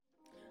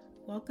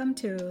Welcome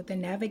to the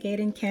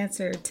Navigating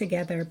Cancer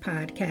Together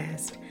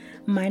podcast.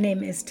 My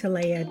name is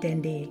Talea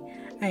Dindy.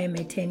 I am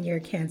a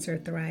 10-year cancer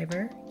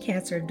thriver,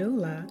 cancer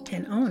doula,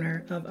 and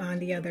owner of On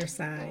the Other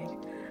Side.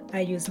 I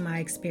use my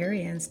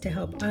experience to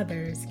help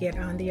others get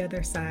on the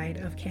other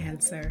side of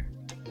cancer.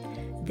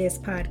 This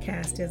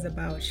podcast is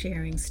about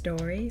sharing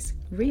stories,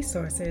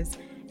 resources,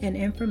 and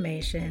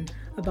information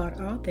about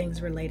all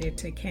things related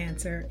to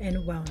cancer and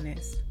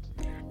wellness.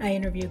 I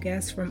interview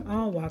guests from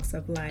all walks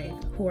of life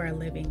who are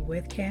living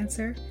with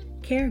cancer,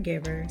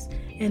 caregivers,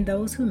 and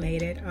those who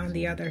made it on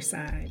the other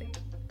side.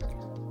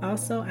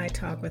 Also, I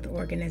talk with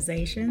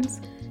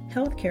organizations,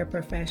 healthcare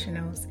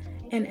professionals,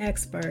 and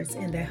experts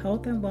in the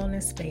health and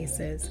wellness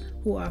spaces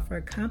who offer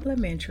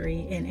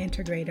complementary and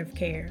integrative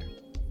care.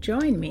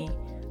 Join me.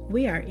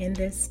 We are in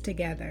this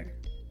together.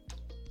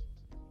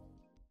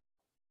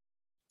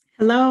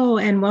 Hello,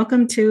 and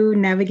welcome to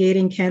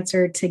Navigating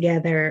Cancer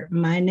Together.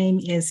 My name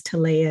is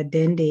Talea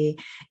Dindy,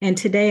 and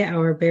today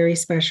our very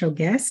special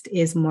guest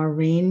is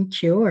Maureen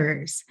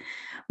Cures.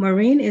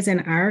 Maureen is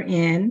an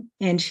RN,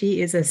 and she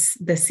is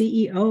the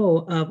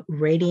CEO of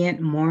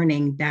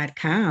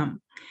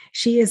RadiantMorning.com.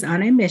 She is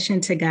on a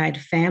mission to guide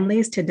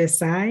families to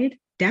decide,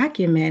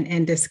 document,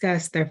 and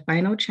discuss their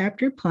final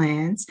chapter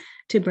plans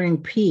to bring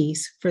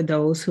peace for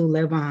those who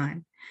live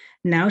on.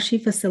 Now she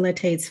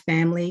facilitates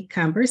family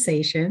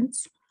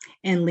conversations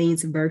and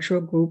leads virtual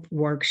group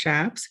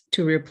workshops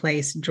to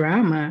replace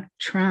drama,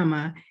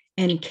 trauma,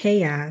 and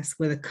chaos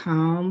with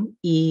calm,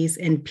 ease,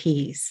 and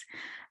peace.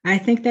 I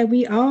think that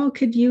we all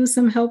could use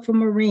some help from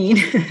Maureen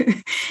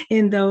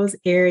in those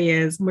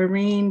areas.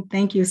 Maureen,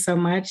 thank you so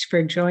much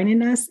for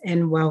joining us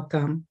and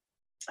welcome.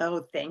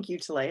 Oh, thank you,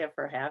 Talea,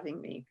 for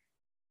having me.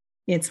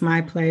 It's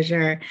my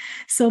pleasure.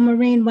 So,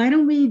 Maureen, why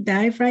don't we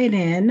dive right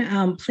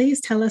in? Please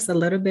tell us a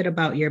little bit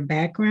about your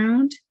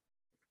background.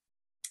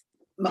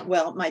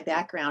 Well, my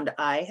background,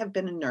 I have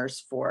been a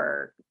nurse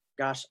for,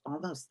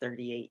 almost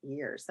 38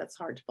 years. That's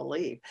hard to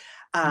believe.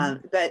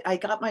 But I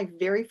got my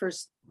very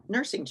first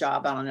nursing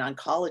job on an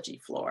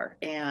oncology floor.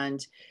 And,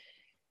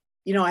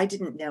 I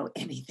didn't know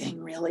anything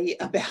really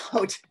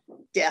about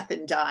death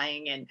and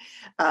dying. And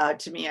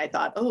to me, I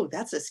thought, oh,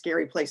 that's a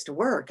scary place to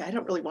work. I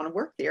don't really want to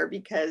work there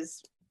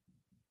because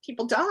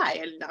people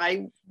die. And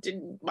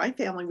my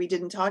family, we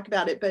didn't talk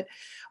about it, but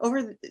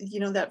over,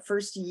 that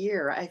first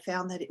year, I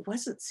found that it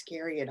wasn't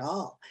scary at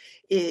all.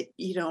 It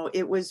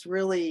was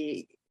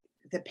really,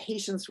 the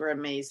patients were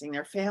amazing.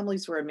 Their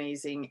families were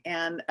amazing.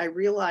 And I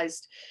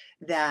realized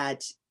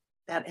that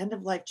end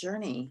of life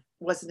journey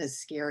wasn't as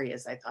scary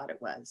as I thought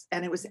it was.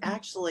 And it was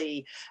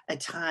actually a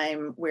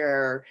time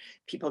where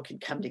people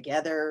could come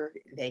together,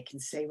 they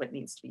can say what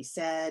needs to be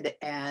said,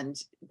 and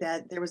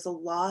that there was a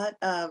lot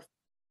of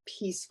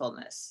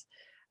peacefulness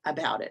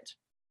about it.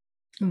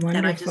 Wonderful.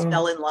 And I just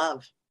fell in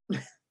love.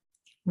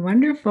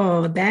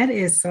 Wonderful. That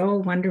is so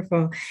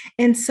wonderful.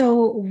 And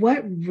so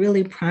what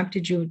really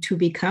prompted you to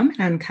become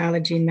an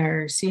oncology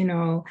nurse,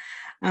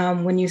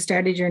 when you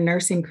started your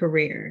nursing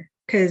career?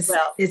 Because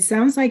it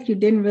sounds like you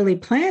didn't really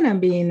plan on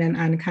being an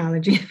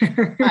oncology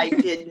nurse. I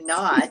did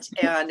not.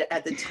 And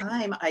at the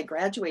time I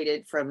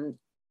graduated from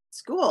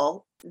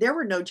school, there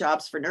were no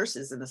jobs for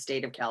nurses in the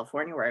state of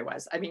California where I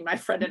was. I mean, my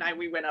friend and I,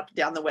 we went up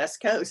down the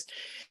West Coast,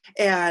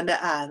 and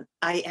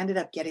I ended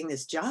up getting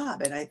this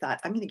job. And I thought,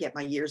 I'm going to get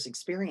my year's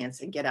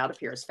experience and get out of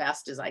here as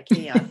fast as I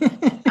can,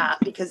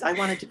 because I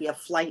wanted to be a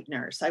flight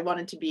nurse. I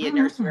wanted to be a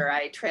nurse where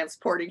I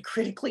transported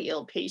critically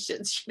ill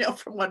patients,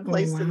 from one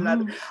place to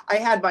another. I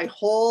had my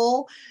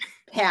whole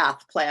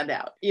path planned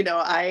out.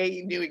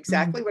 I knew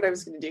exactly what I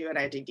was going to do, and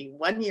I had to do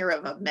 1 year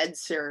of a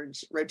med-surg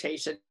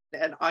rotation,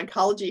 and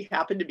oncology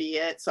happened to be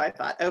it. So I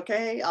thought,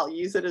 okay, I'll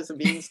use it as a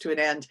means to an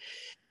end.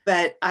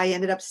 But I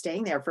ended up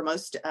staying there for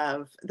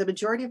the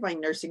majority of my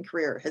nursing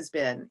career has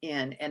been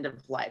in end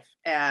of life.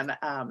 And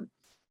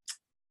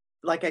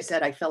like I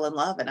said, I fell in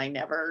love, and I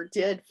never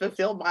did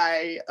fulfill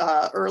my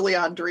early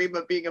on dream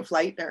of being a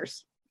flight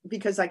nurse,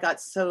 because I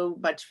got so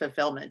much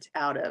fulfillment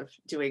out of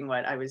doing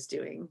what I was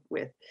doing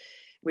with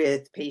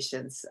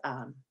patients.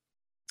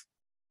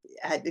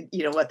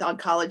 With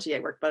oncology, I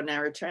worked bone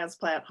marrow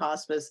transplant,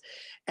 hospice,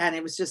 and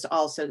it was just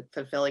also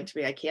fulfilling to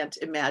me. I can't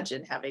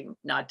imagine having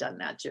not done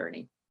that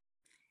journey.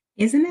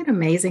 Isn't it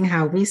amazing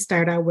how we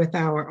start out with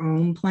our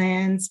own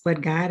plans, but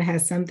God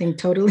has something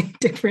totally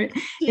different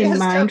in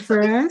mind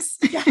for us?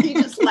 Yeah, he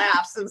just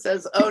laughs and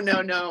says, oh,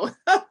 no.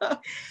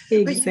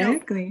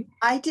 Exactly.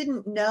 But, I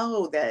didn't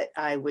know that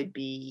I would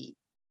be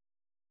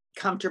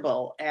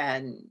comfortable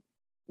and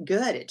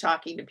good at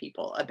talking to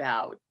people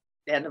about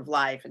end of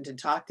life, and to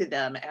talk to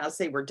them as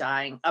they were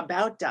dying,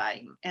 about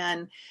dying.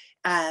 And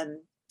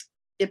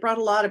it brought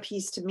a lot of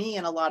peace to me,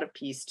 and a lot of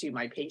peace to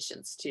my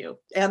patients too,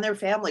 and their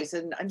families.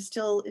 And I'm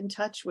still in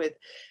touch with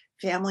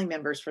family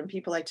members from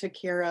people I took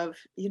care of,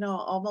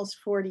 almost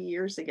 40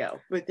 years ago,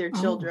 with their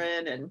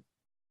children. And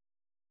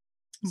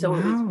so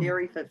It was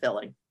very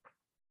fulfilling.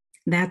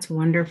 That's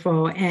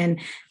wonderful.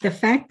 And the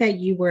fact that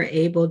you were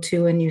able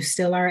to, and you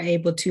still are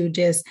able to,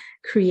 just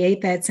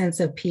create that sense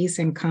of peace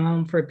and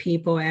calm for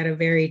people at a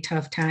very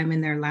tough time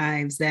in their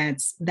lives,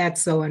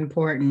 that's so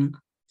important.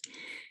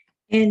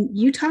 And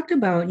you talked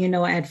about,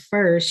 at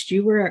first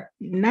you were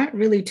not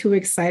really too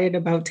excited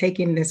about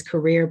taking this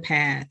career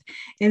path.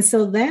 And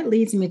so that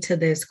leads me to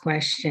this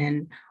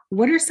question.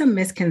 What are some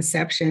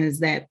misconceptions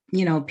that,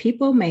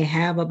 people may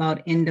have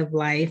about end of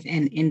life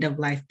and end of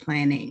life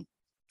planning?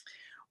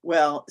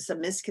 Well,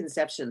 some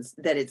misconceptions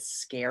that it's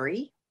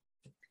scary.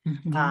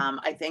 Mhm.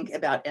 I think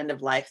about end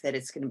of life that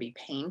it's going to be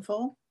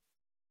painful,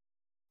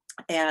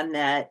 and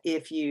that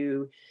if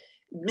you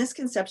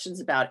misconceptions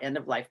about end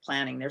of life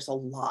planning, there's a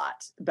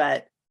lot,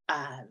 but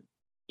um,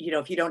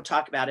 if you don't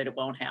talk about it, it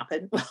won't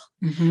happen. Well,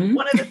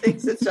 one Mhm. of the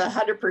things that's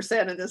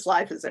 100% in this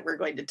life is that we're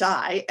going to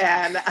die,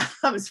 and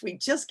so we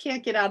just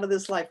can't get out of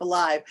this life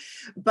alive.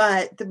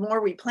 But the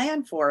more we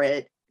plan for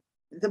it,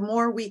 the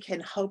more we can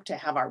hope to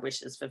have our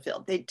wishes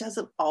fulfilled. It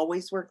doesn't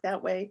always work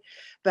that way,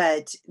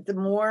 but the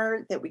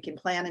more that we can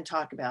plan and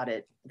talk about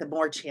it, the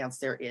more chance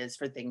there is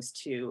for things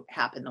to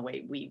happen the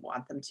way we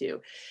want them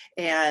to.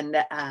 And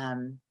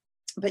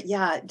but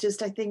yeah,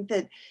 just I think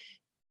that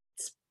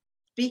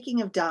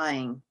speaking of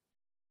dying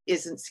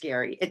isn't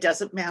scary. It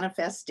doesn't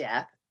manifest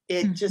death.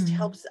 It just Mhm.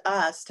 helps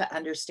us to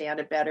understand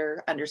it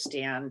better,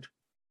 understand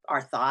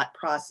our thought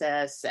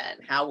process and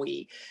how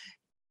we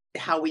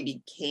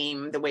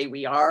became the way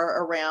we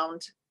are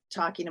around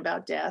talking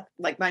about death.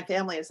 Like my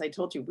family, as I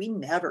told you, we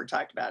never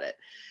talked about it.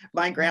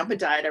 My grandpa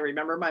died. I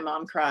remember my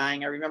mom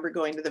crying. I remember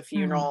going to the Mhm.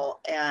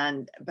 funeral,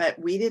 but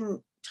we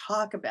didn't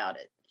talk about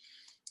it.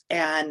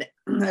 And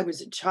I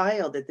was a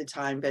child at the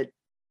time, but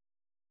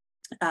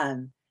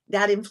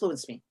that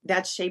influenced me.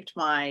 That shaped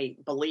my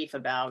belief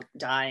about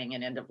dying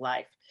and end of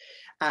life.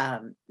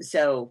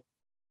 So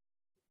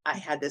I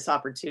had this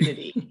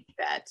opportunity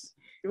that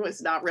it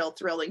was not real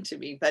thrilling to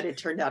me, but it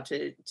turned out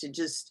to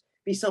just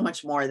be so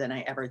much more than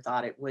I ever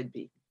thought it would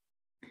be.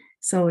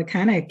 So it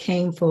kind of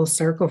came full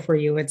circle for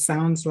you, it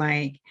sounds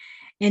like.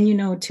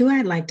 And, too,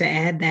 I'd like to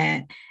add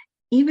that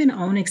even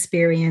own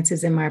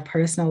experiences in my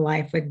personal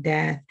life with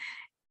death,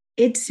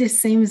 it just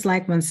seems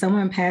like when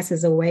someone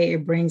passes away,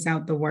 it brings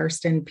out the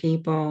worst in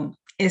people,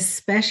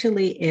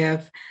 especially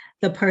if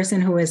the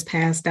person who has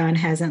passed on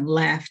hasn't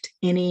left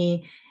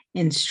any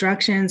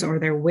instructions or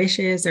their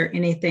wishes or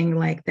anything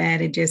like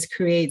that. It just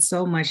creates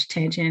so much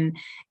tension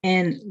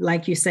and,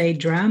 like you say,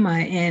 drama.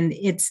 And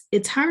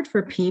it's hard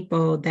for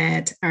people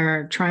that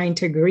are trying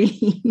to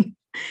grieve,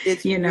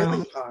 It's you know.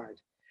 really hard.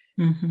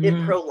 It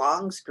Mhm.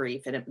 prolongs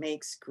grief and it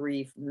makes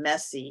grief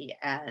messy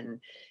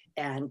and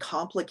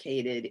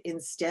complicated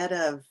instead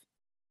of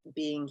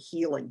being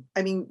healing.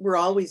 I mean, we're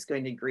always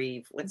going to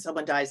grieve when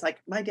someone dies. Like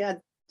my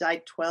dad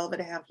died 12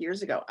 and a half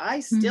years ago. I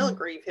still Mhm.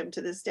 grieve him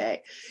to this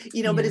day,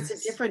 but it's a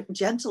Yes. different,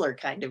 gentler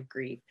kind of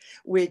grief,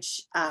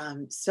 which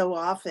so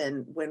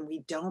often when we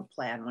don't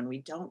plan, when we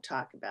don't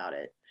talk about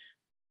it,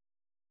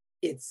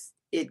 it's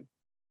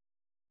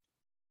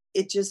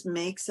it just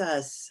makes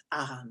us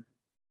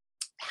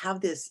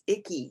have this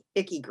icky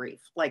grief.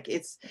 Like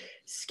it's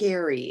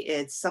scary.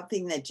 It's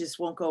something that just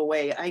won't go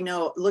away. I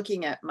know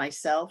looking at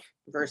myself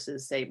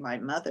versus say my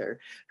mother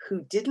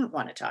who didn't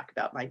want to talk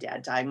about my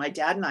dad dying. My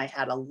dad and I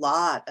had a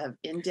lot of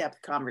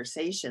in-depth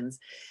conversations.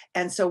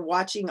 And so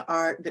watching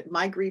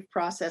my grief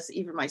process,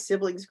 even my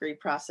siblings' grief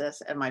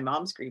process and my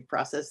mom's grief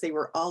process, they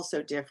were all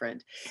so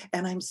different.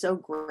 And I'm so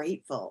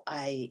grateful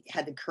I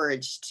had the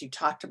courage to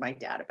talk to my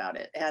dad about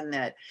it and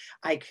that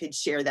I could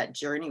share that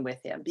journey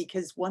with him.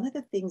 Because one of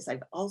the things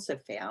I've also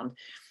found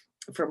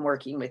from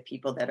working with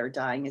people that are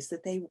dying is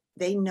that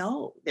they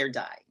know they're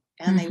dying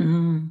and they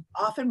Mhm.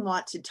 often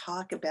want to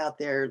talk about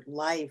their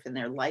life and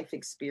their life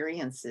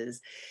experiences.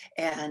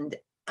 And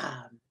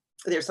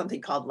there's something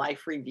called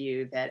life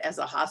review that as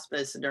a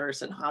hospice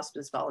nurse and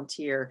hospice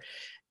volunteer,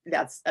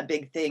 that's a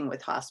big thing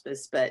with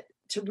hospice, but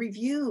to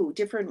review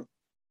different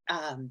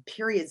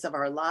periods of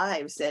our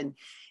lives and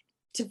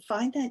to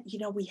find that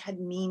we had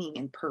meaning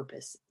and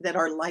purpose, that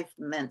our life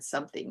meant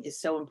something is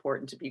so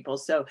important to people.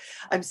 So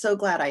I'm so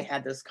glad I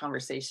had those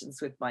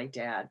conversations with my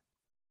dad,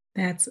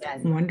 That's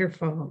and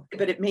wonderful.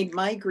 but it made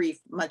my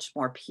grief much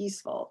more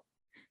peaceful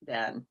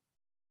than,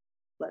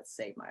 let's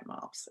say, my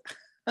mom's,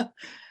 where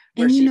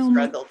And she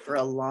struggled for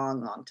a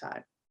long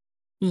time.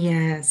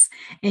 yes.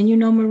 And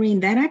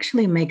Maureen, that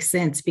actually makes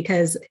sense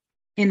because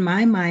in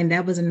my mind,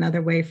 that was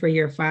another way for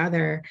you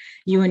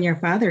and your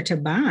father to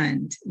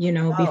bond,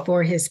 Oh,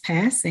 before his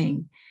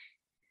passing.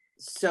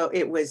 so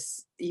it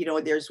was,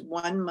 there's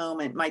one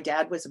moment. My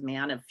dad was a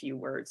man of few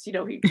words.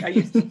 I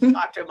used to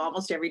talk to him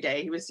almost every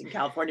day. He was in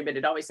California, but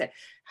it always said,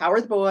 "How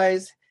are the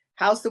boys?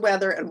 How's the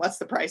weather? And what's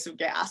the price of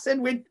gas?"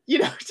 And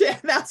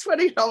that's what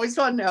he'd always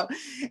want to know.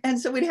 And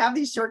so we'd have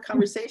these short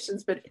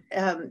conversations, but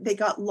they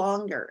got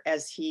longer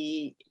as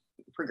he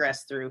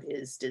progressed through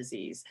his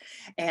disease.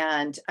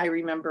 And I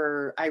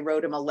remember I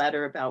wrote him a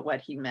letter about what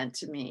he meant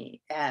to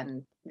me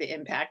and the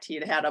impact he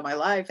had had on my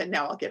life. And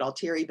now I'll get all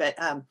teary, but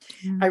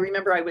I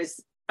remember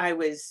I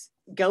was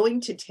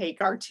going to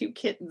take our two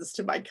kittens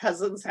to my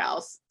cousin's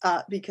house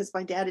because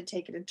my dad had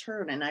taken a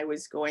turn, and I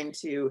was going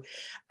to,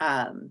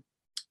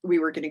 we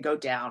were going to go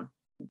down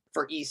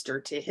for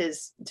Easter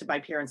to my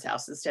parents'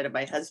 house instead of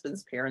my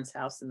husband's parents'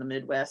 house in the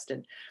Midwest.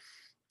 And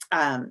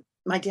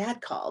my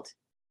dad called,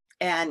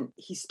 and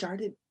he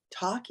started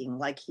talking,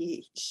 like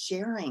he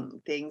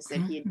sharing things that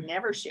he had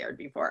never shared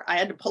before. I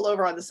had to pull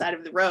over on the side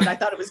of the road. I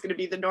thought it was going to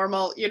be the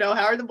normal,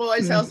 how are the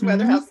boys? How's the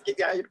weather? How's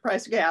the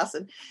price of gas?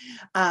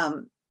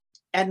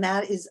 And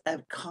that is a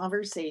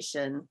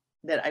conversation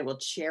that I will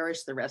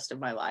cherish the rest of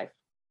my life.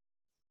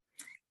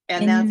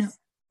 And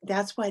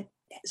that's what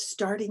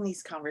starting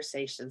these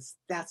conversations,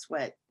 that's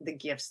what the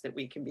gifts that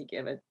we can be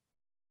given.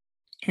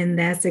 And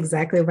that's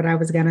exactly what I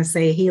was going to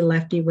say. He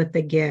left you with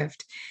the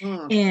gift.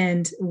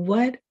 And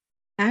what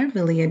I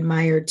really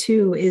admire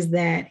too is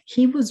that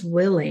he was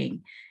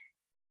willing,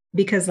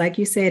 because like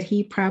you said,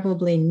 he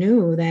probably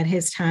knew that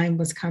his time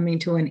was coming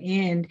to an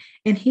end,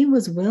 and he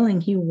was willing,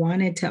 he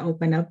wanted to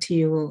open up to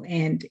you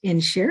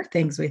and share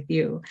things with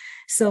you.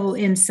 So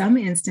in some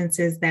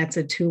instances, that's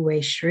a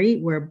two-way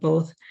street where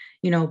both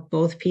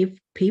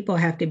people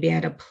have to be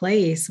at a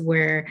place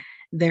where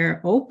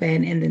they're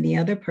open, and then the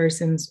other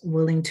person's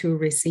willing to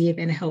receive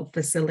and help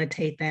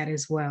facilitate that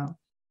as well.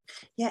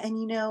 Yeah.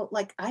 And,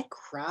 like I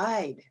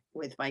cried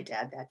with my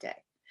dad that day.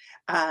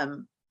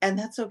 And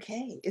that's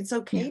okay. It's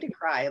okay to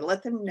cry and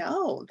let them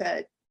know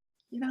that,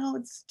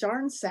 it's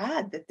darn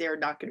sad that they're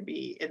not going to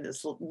be in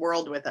this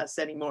world with us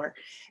anymore.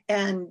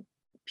 And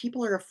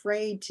people are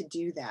afraid to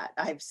do that.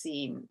 I've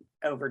seen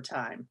over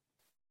time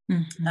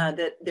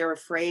that they're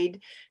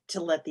afraid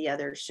to let the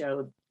other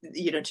show,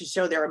 to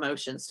show their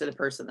emotions to the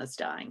person that's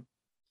dying.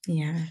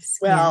 Yes.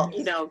 Well,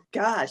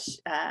 gosh,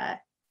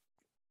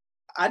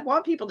 I'd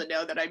want people to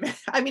know that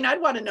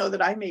I'd want to know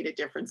that I made a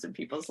difference in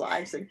people's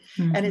lives, and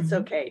it's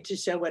okay to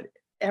show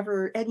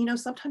whatever. And,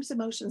 sometimes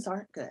emotions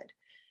aren't good,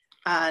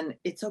 and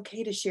it's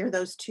okay to share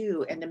those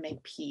too, and to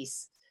make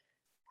peace.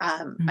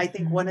 I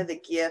think one of the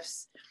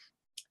gifts,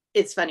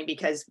 it's funny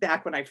because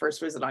back when I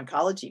first was an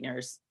oncology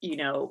nurse,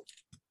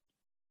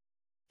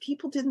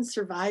 people didn't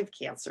survive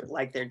cancer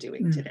like they're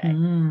doing today.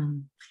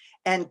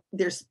 And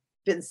there's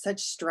been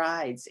such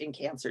strides in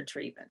cancer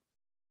treatment.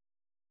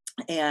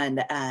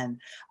 And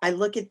I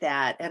look at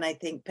that and I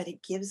think, but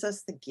it gives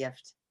us the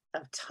gift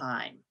of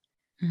time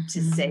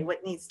to say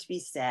what needs to be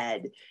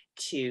said,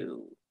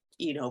 to,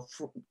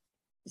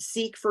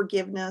 seek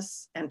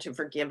forgiveness and to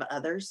forgive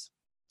others.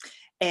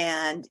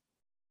 And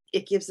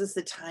it gives us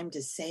the time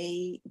to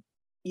say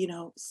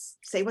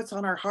what's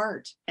on our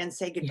heart and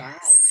say goodbye,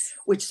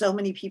 which so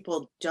many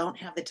people don't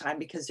have the time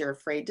because they're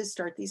afraid to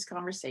start these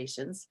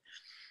conversations.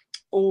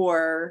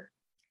 Or,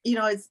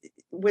 it's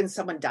when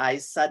someone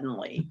dies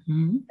suddenly,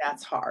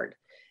 that's hard.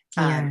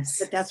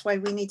 But that's why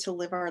we need to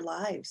live our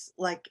lives,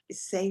 like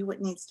say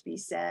what needs to be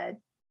said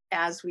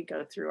as we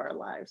go through our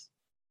lives.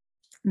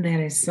 That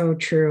is so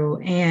true.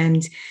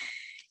 And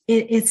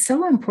it's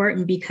so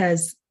important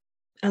because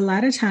a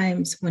lot of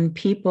times when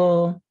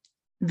people,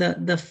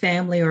 the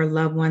family or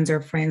loved ones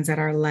or friends that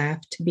are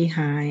left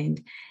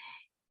behind,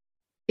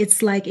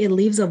 it's like it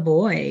leaves a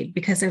void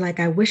because they're like,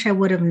 I wish I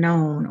would have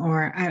known,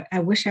 or I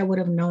wish I would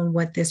have known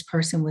what this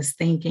person was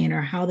thinking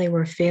or how they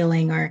were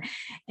feeling,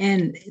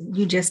 and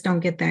you just don't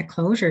get that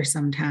closure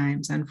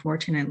sometimes,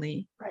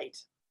 unfortunately. Right.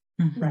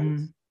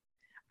 Right.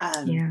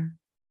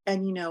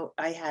 And,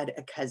 I had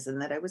a cousin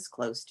that I was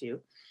close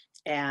to,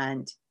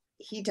 and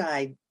he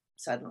died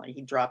suddenly.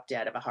 He dropped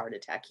dead of a heart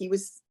attack. He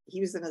was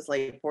in his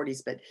late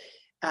 40s, but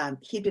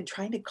he'd been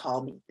trying to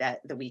call me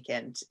the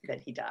weekend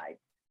that he died.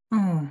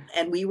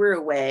 And we were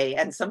away,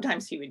 and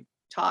sometimes he would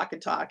talk,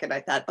 and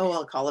I thought,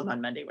 I'll call him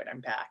on Monday when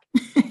I'm back.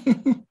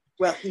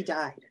 Well, he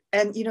died.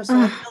 And, so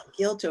I felt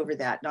guilt over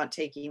that, not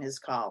taking his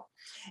call.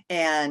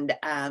 And,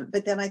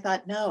 but then I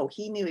thought, no,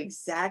 he knew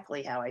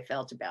exactly how I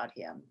felt about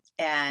him.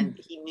 And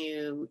he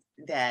knew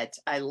that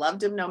I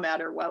loved him no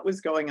matter what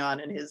was going on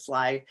in his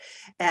life.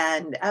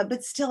 And,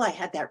 but still I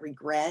had that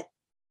regret,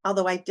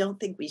 although I don't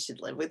think we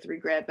should live with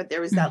regret, but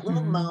there was that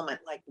little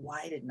moment, like,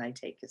 why didn't I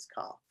take his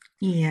call?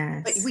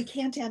 Yes. But we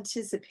can't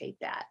anticipate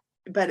that.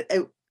 But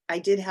I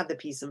did have the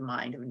peace of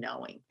mind of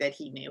knowing that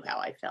he knew how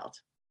I felt.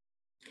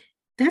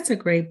 That's a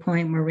great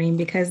point, Maureen,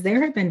 because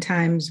there have been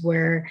times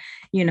where,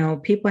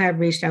 people have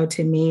reached out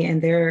to me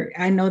and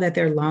I know that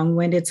they're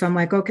long-winded. So I'm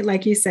like, okay,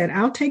 like you said,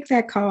 I'll take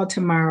that call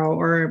tomorrow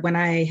or when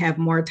I have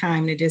more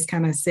time to just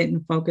kind of sit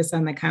and focus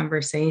on the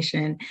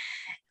conversation.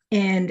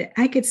 And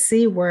I could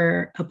see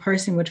where a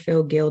person would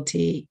feel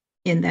guilty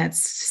in that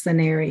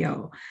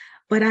scenario.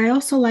 But I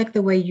also like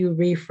the way you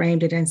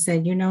reframed it and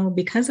said,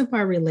 because of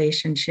our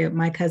relationship,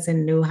 my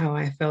cousin knew how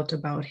I felt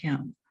about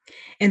him.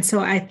 And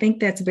so I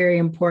think that's very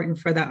important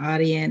for the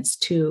audience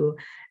to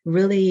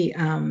really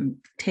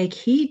take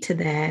heed to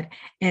that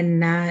and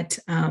not,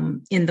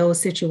 in those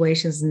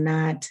situations,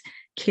 not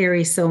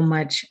carry so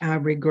much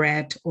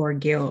regret or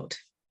guilt.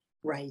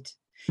 Right.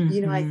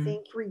 I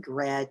think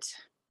regret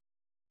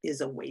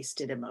is a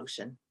wasted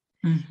emotion.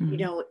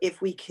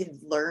 If we could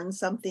learn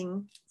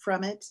something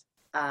from it,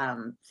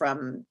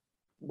 from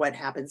what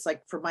happens.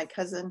 Like for my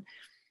cousin,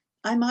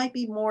 I might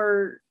be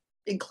more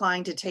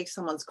inclined to take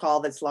someone's call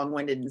that's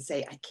long-winded and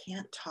say, I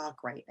can't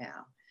talk right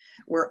now.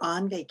 We're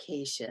on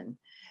vacation.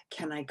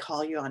 Can I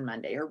call you on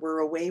Monday? Or we're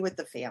away with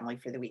the family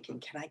for the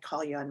weekend. Can I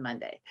call you on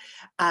Monday?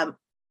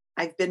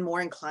 I've been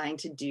more inclined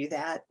to do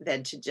that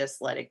than to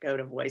just let it go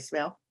to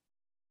voicemail.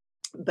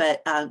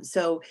 But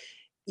so,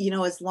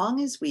 as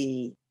long as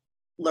we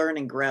learn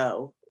and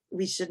grow,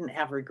 we shouldn't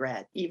have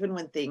regret, even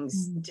when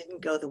things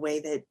didn't go the way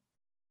that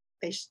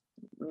they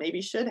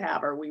maybe should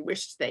have, or we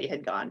wished they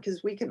had gone,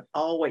 because we can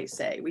always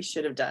say we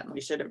should have done.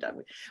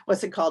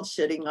 What's it called?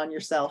 Shitting on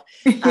yourself.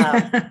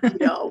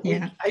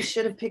 Yeah. I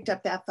should have picked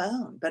up that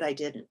phone, but I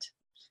didn't.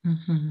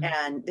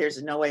 And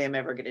there's no way I'm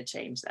ever going to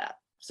change that.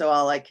 So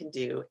all I can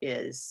do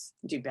is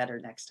do better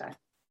next time.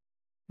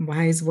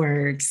 Wise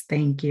words.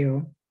 Thank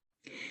you.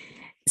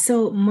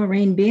 So,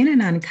 Maureen, being an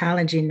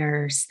oncology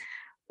nurse,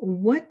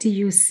 what do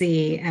you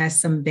see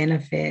as some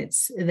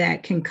benefits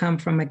that can come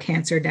from a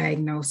cancer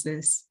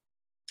diagnosis?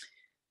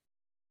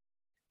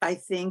 I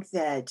think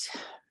that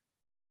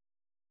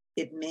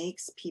it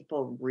makes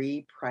people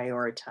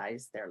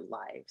reprioritize their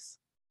lives.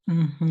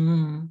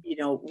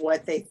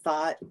 What they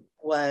thought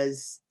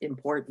was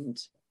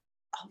important,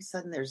 all of a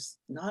sudden there's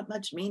not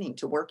much meaning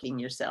to working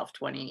yourself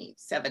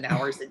 27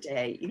 hours a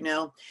day,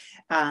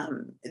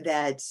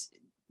 that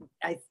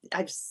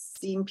I've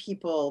seen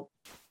people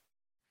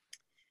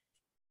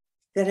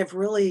that have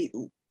really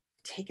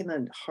taken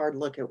a hard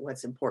look at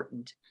what's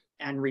important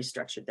and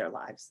restructured their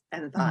lives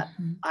and thought,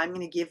 I'm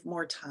going to give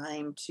more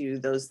time to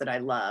those that I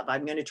love.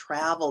 I'm going to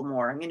travel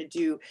more. I'm going to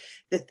do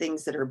the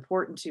things that are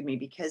important to me,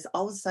 because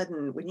all of a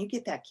sudden, when you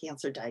get that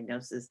cancer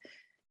diagnosis,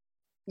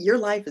 your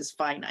life is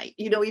finite,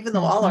 even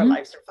though all our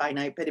lives are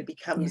finite, but it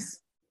becomes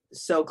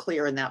so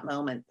clear in that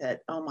moment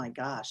that, oh my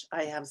gosh,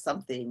 I have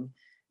something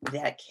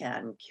that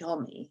can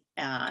kill me.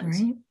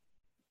 And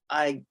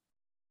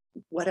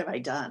what have I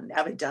done?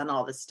 Have I done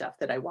all the stuff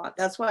that I want?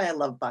 That's why I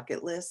love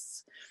bucket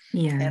lists.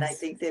 Yes. And I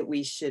think that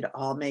we should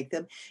all make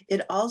them.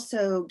 It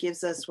also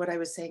gives us, what I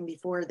was saying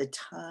before, the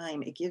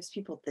time. It gives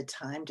people the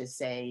time to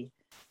say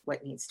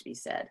what needs to be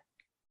said.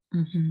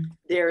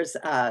 There's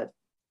a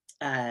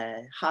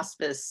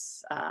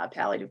hospice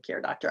palliative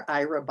care doctor,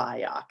 Ira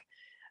Byock.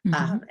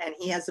 And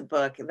he has a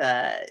book,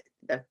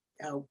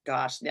 oh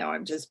gosh, now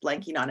I'm just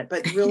blanking on it,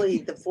 but really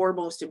the 4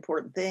 most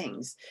important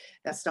things.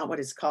 That's not what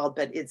it's called,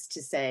 but it's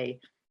to say,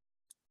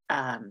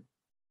 I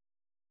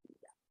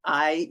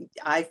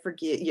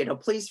forgive,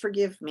 please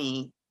forgive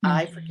me.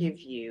 I forgive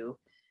you.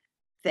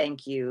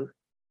 Thank you.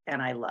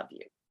 And I love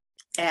you.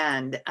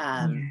 And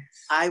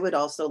I would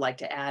also like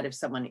to add, if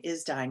someone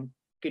is dying,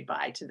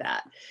 goodbye to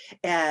that.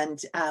 And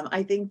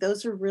I think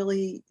that's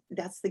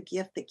the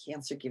gift that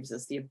cancer gives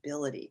us, the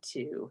ability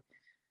to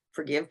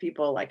forgive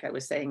people, like I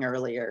was saying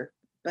earlier,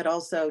 but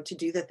also to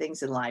do the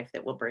things in life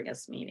that will bring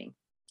us meaning.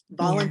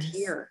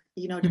 Volunteer,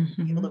 to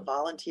be able to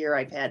volunteer.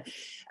 I've had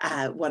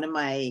one of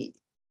my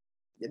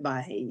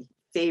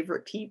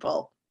favorite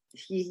people,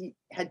 he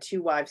had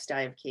 2 wives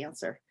die of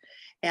cancer,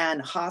 and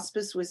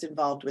hospice was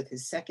involved with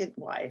his second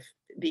wife,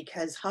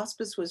 because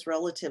hospice was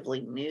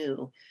relatively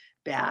new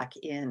back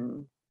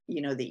in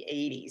the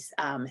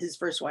 80s. His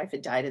first wife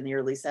had died in the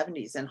early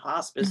 70s, and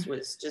hospice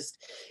was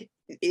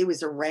it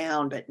was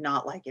around, but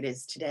not like it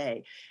is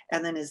today.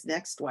 And then his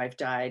next wife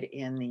died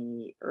in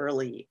the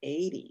early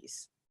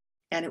 80s,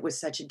 and it was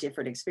such a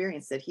different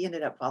experience that he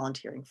ended up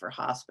volunteering for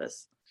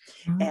hospice.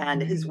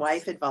 And his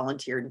wife had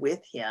volunteered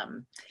with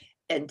him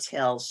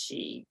until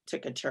she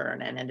took a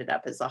turn and ended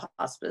up as a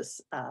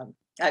hospice.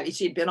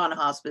 She'd been on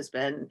hospice,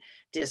 been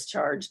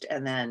discharged,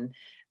 and then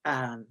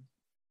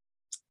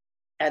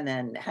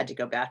had to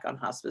go back on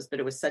hospice. But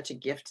it was such a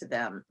gift to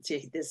them,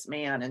 to this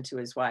man and to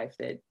his wife,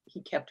 that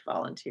he kept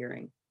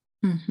volunteering.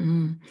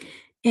 And,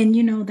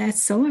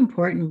 that's so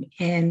important.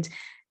 And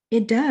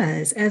it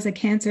does. As a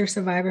cancer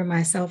survivor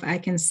myself, I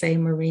can say,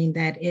 Maureen,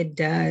 that it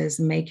does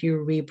make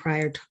you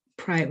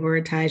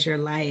prioritize your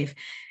life,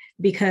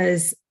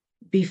 because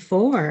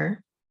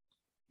before,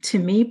 to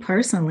me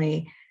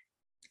personally,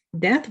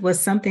 death was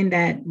something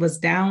that was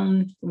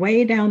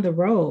way down the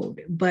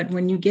road. But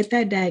when you get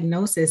that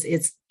diagnosis,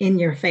 it's in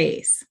your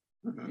face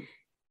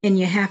and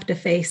you have to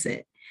face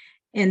it.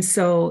 And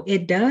so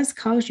it does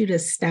cause you to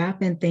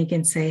stop and think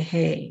and say,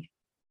 hey,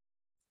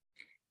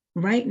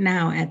 right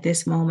now at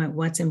this moment,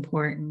 what's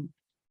important?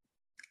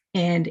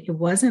 And it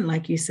wasn't,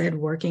 like you said,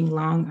 working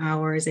long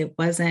hours. It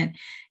wasn't,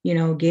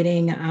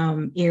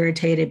 getting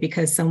irritated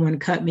because someone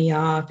cut me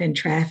off in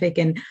traffic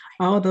and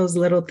all those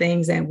little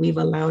things that we've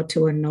allowed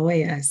to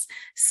annoy us.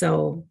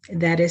 So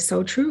that is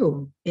so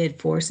true. It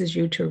forces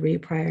you to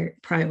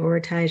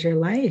prioritize your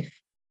life.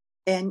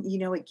 And,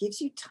 it gives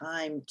you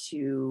time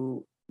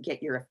to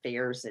get your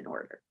affairs in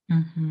order.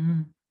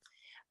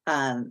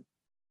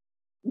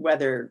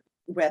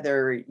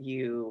 Whether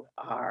you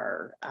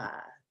are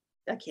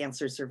a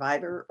cancer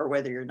survivor or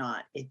whether you're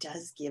not, it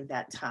does give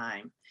that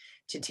time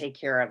to take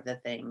care of the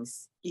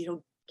things.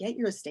 Get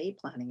your estate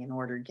planning in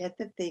order, get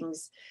the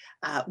things.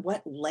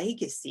 What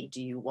legacy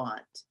do you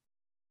want?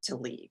 to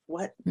leave?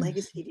 What Mhm.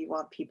 legacy do you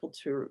want people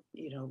to,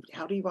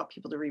 how do you want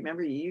people to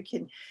remember you? You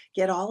can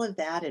get all of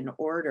that in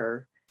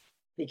order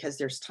because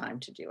there's time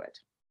to do it.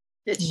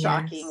 It's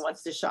shocking Yes.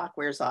 once the shock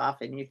wears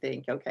off and you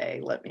think, okay,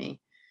 let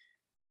me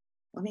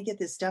get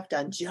this stuff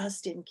done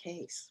just in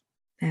case.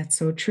 That's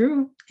so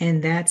true.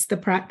 And that's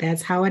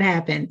how it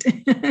happened.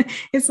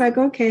 It's like,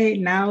 okay,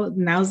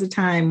 now's the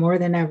time more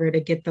than ever to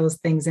get those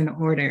things in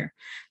order.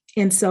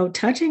 And so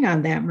touching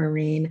on that,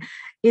 Maureen,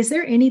 is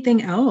there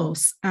anything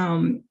else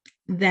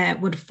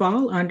that would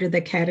fall under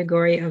the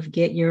category of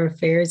get your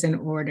affairs in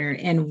order?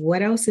 And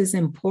what else is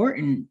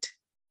important?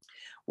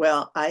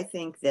 Well, I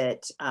think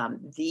that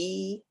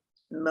the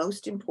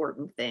most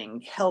important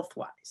thing, health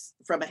wise,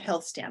 from a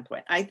health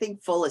standpoint, I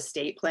think full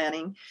estate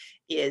planning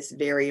is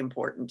very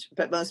important.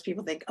 But most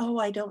people think, oh,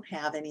 I don't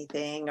have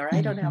anything or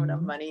I don't have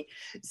enough Mhm. money.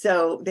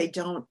 So they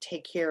don't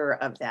take care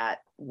of that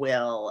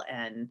will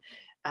and,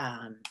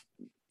 um,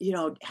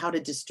 how to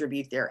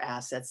distribute their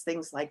assets,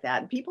 things like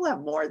that. And people have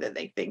more than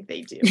they think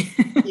they do,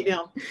 you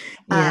know.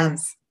 Um,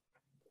 Yes.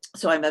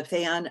 so I'm a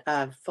fan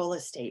of full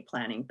estate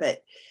planning,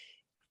 but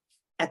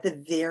at the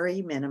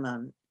very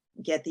minimum,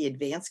 get the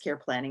advanced care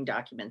planning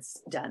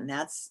documents done.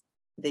 That's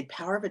the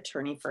power of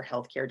attorney for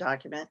healthcare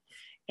document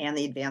and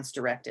the advanced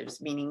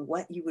directives, meaning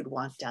what you would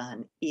want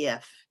done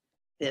if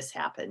this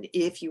happened,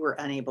 if you were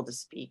unable to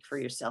speak for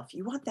yourself.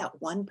 You want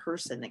that one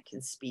person that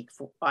can speak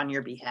on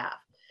your behalf.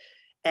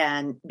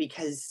 And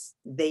because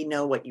they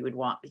know what you would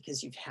want,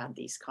 because you've had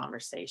these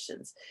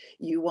conversations,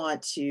 you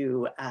want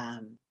to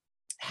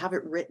have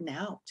it written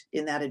out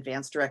in that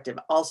advanced directive,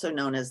 also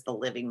known as the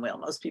living will.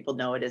 Most people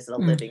know it as the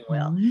living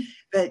will, Mhm.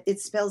 but it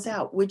spells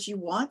out, would you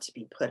want to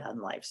be put on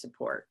life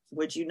support?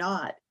 Would you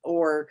not?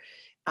 Or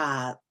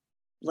uh,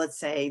 let's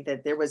say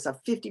that there was a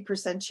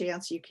 50%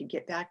 chance you could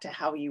get back to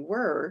how you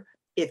were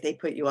if they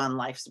put you on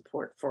life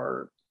support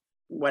for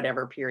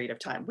whatever period of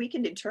time. We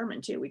can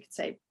determine too. We could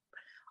say,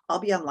 I'll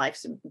be on life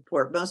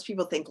support. Most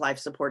people think life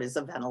support is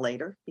a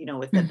ventilator,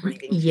 with the Mhm.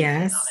 breathing tube thing on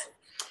Yes. it.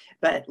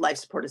 But life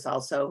support is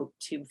also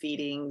tube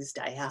feedings,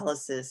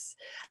 dialysis.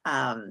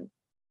 Um,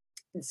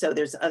 so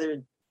there's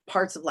other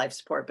parts of life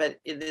support, but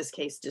in this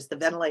case, just the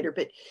ventilator.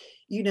 But,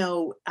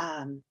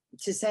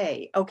 to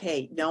say,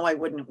 okay, no, I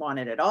wouldn't want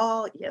it at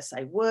all. Yes,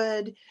 I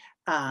would.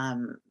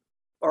 Um,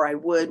 or I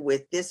would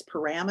with this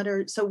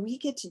parameter. So we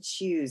get to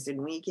choose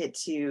and we get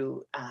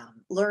to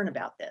learn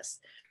about this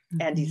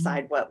and Mhm.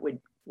 decide what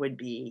would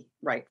be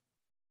right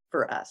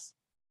for us.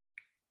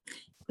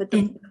 But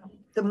And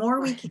the more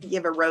go we ahead. can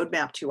give a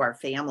roadmap to our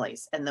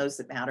families and those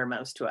that matter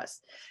most to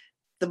us,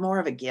 the more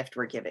of a gift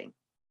we're giving.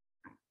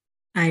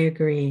 I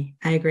agree.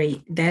 I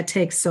agree. That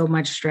takes so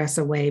much stress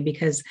away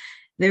because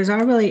there's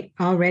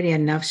already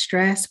enough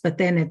stress, but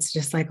then it's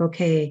just like,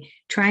 okay,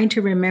 trying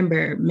to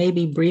remember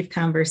maybe brief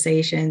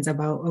conversations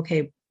about,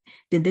 okay,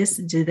 did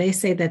they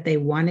say that they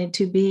wanted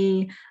to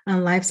be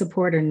on life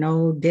support or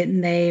no,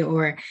 didn't they?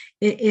 Or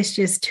it's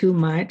just too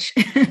much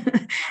at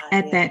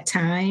Yeah. that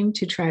time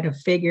to try to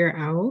figure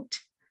out.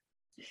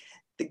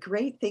 The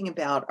great thing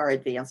about our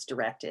advanced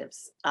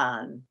directives,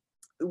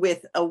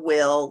 with a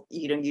will,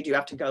 you do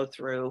have to go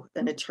through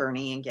an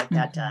attorney and get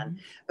that done. Mhm.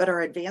 But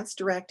our advanced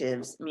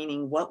directives,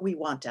 meaning what we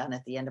want done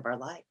at the end of our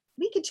life,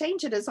 we can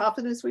change it as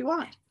often as we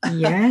want.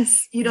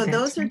 Yes, that's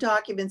Those are right.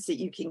 documents that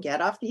you can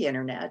get off the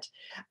internet.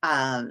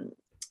 Um,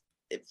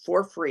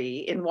 for free.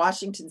 In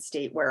Washington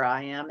state where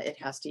I am, it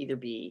has to either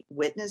be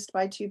witnessed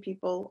by two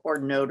people or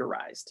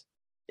notarized.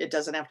 It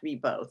doesn't have to be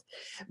both.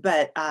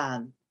 But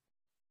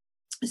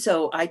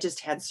so I just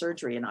had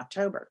surgery in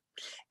October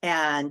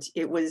and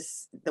it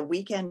was the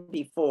weekend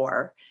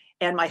before.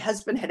 And my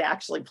husband had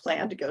actually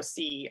planned to go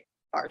see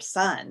our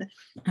son.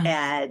 Oh,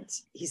 And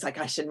he's like,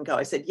 I shouldn't go.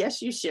 I said,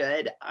 yes, you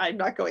should. I'm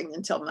not going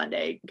until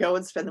Monday. Go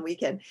and spend the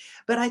weekend.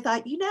 But I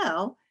thought,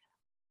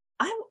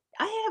 I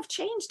I have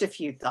changed a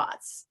few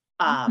thoughts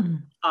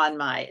mm, on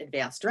my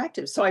advanced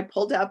directives. So I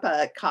pulled up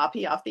a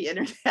copy off the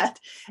internet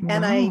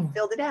and I wow.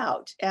 filled it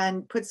out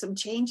and put some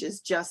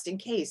changes just in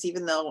case,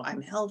 even though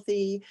I'm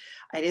healthy.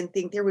 I didn't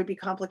think there would be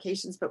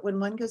complications, but when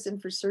one goes in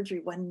for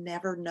surgery, one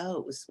never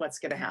knows what's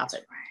going to That's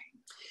happen.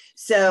 right.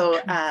 So So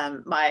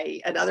true.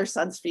 my another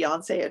son's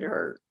fiance and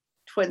her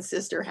twin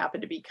sister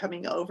happened to be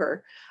coming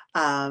over.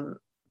 Um,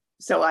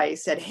 so I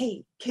said,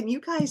 hey, can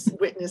you guys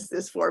witness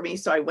this for me?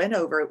 So I went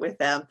over it with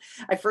them.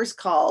 I first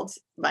called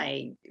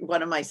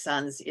one of my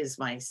sons is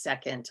my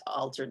second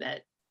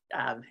alternate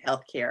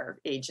healthcare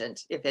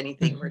agent if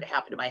anything were to Mhm.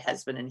 happen to my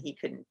husband and he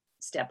couldn't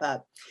step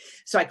up.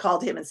 So I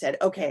called him and said,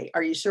 okay,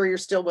 are you sure you're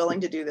still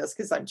willing to do this?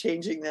 Because I'm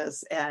changing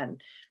this. And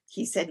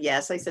he said,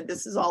 yes. I said,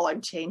 this is all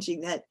I'm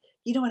changing, that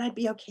what, I'd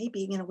be okay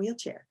being in a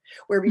wheelchair.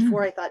 Where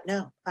before Mm, I thought,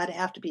 no, I'd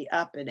have to be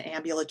up and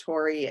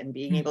ambulatory and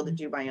being able to mhm.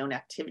 do my own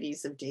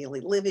activities of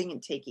daily living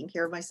and taking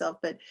care of myself.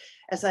 But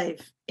as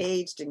I've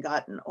aged and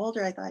gotten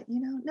older, I thought,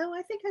 no,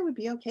 I think I would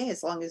be okay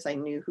as long as I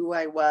knew who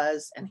I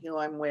was and who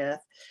I'm with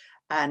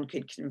and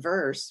could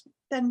converse.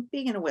 Then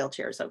being in a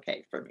wheelchair is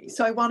okay for me.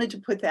 So I wanted to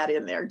put that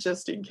in there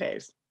just in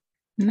case.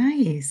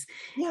 Nice.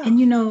 Yeah.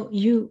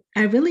 And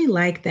I really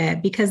like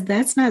that because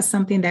that's not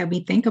something that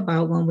we think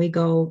about when we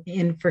go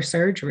in for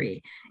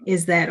surgery.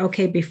 Is that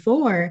okay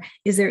before,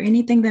 is there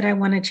anything that I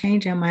want to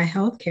change on my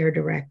healthcare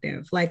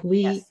directive?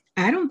 Yes.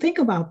 I don't think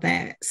about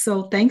that.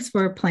 So thanks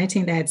for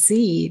planting that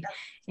seed.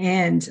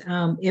 And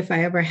if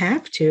I ever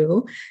have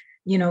to,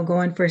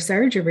 go in for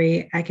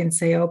surgery, I can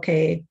say,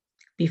 okay,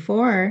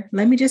 before,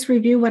 let me just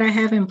review what I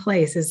have in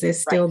place. Is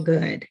this Right. still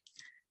good?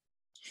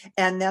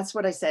 And that's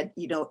what I said,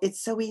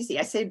 it's so easy.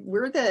 I said, we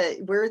write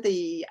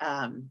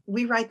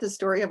the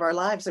story of our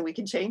lives and we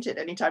can change it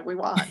anytime we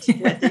want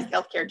with these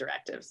healthcare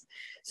directives.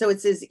 So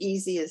it's as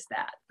easy as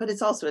that, but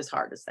it's also as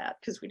hard as that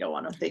because we don't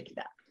want to think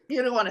that.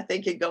 You don't want to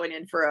think of going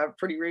in for a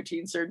pretty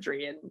routine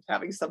surgery and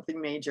having something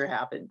major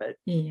happen, but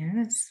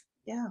Yes.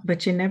 yeah,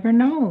 But you never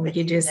know. but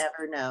You you just,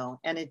 never know.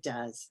 And it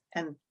does.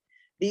 And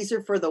these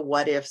are for the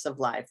what ifs of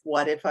life.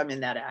 What if I'm in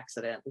that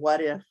accident?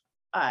 What if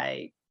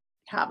I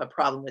have a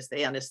problem with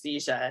the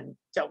anesthesia and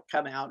don't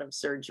come out of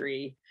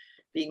surgery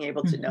being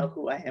able to know mhm.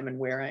 who I am and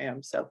where I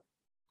am? So,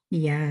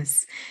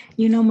 Yes.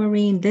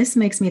 Maureen, this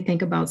makes me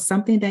think about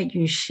something that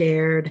you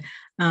shared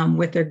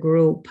with a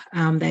group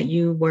that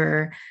you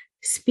were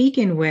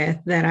speaking with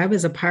that I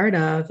was a part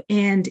of.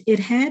 And it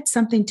had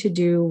something to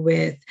do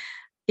with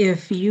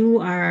if you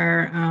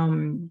are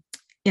in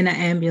an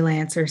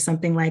ambulance or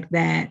something like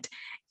that,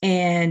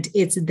 and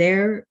it's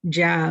their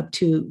job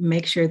to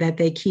make sure that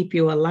they keep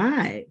you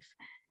alive.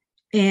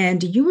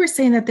 And you were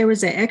saying that there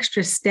was an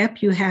extra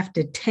step you have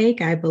to take,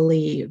 I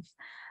believe.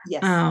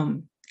 yes,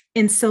 Um,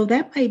 and so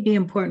that might be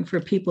important for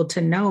people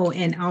to know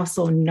and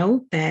also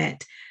note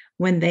that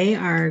when they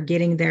are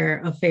getting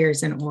their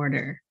affairs in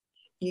order.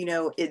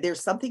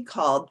 there's something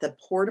called the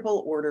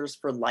Portable Orders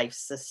for Life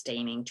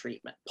Sustaining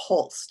Treatment,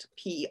 POLST,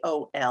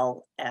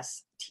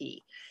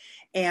 POLST.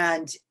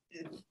 And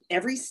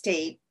every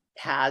state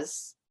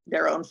has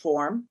their own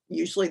form.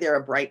 Usually they're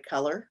a bright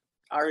color.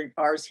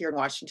 Ours here in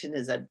Washington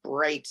is a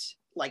bright,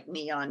 like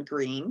neon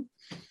green.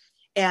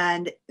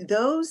 And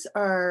those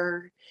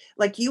are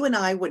like you and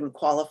I wouldn't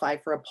qualify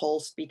for a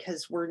pulse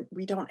because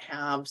we don't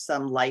have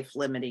some life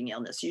limiting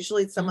illness.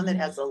 Usually it's someone that Mm,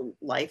 has a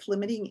life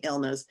limiting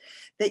illness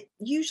that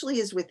usually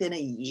is within a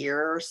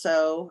year or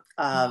so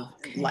of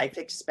okay. life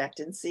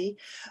expectancy.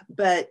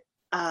 But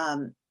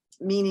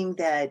meaning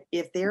that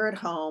if they're at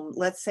home,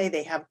 let's say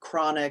they have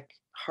chronic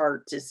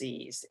heart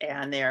disease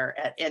and they're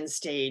at end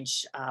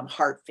stage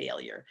heart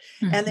failure,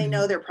 and they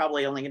know Mhm. they're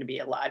probably only going to be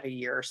alive a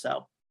year or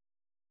so,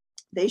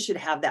 they should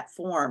have that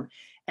form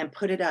and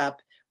put it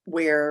up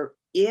where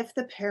if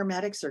the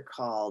paramedics are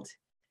called,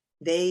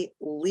 they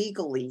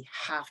legally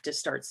have to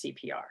start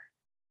CPR.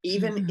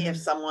 Even if Mhm.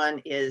 someone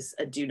is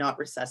a do not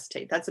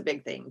resuscitate, that's a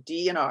big thing.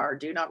 DNR,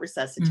 do not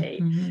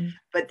resuscitate, Mhm.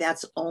 but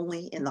that's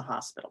only in the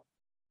hospital.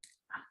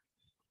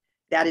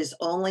 That is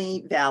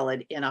only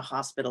valid in a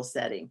hospital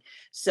setting.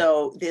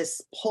 So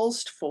this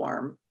POLST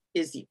form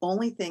is the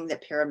only thing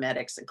that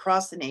paramedics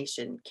across the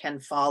nation can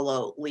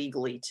follow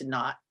legally to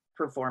not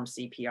perform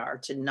CPR,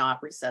 to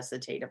not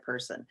resuscitate a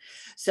person.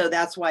 So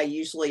that's why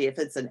usually if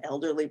it's an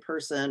elderly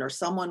person or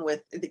someone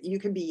with, you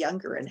can be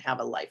younger and have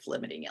a life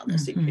limiting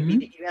illness. It could be Mhm.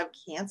 that you have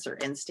cancer,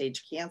 end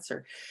stage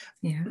cancer,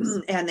 Yes.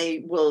 and they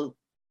will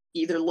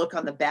either look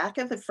on the back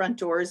of the front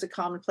door as a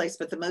common place,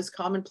 but the most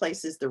common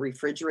place is the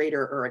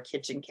refrigerator or a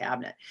kitchen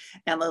cabinet.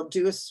 And they'll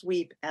do a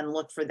sweep and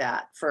look for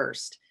that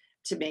first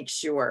to make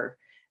sure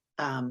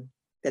um,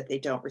 that they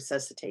don't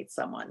resuscitate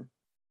someone.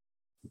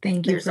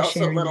 Thank you There's for also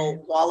sharing that.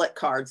 little wallet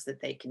cards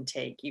that they can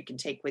take. You can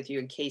take with you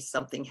in case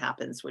something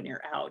happens when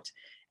you're out.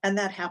 And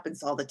that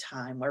happens all the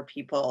time where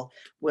people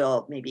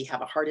will maybe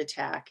have a heart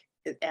attack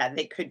and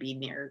they could be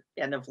near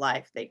end of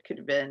life. They could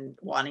have been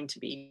wanting to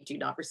be do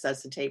not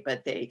resuscitate,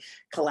 but they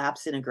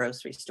collapse in a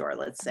grocery store,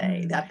 let's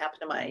say. That Mm.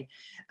 happened to my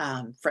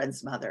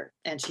friend's mother,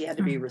 and she had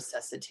to be Oh.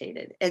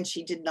 resuscitated. And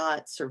she did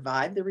not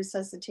survive the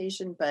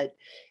resuscitation, but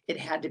it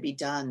had to be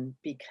done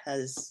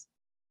because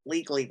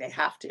legally they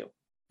have to.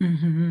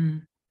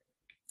 Mhm.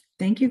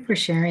 Thank you for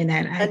sharing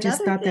that. I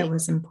just Another thought that thing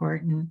was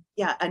important.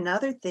 Yeah,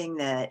 another thing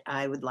that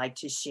I would like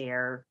to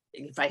share,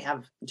 if I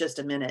have just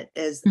a minute,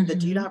 is the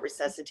do Mhm. not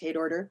resuscitate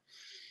order.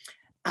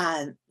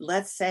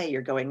 Let's say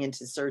you're going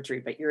into surgery,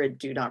 but you're a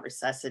do not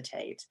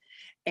resuscitate,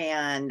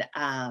 and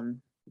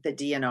the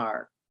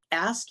DNR.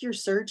 Ask your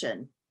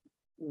surgeon,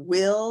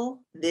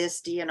 will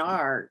this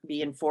DNR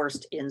be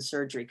enforced in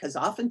surgery? Because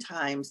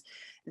oftentimes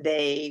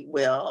they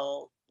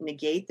will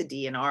negate the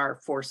DNR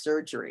for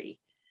surgery.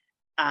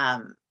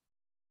 Um,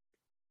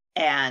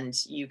 and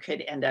you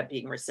could end up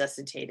being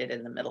resuscitated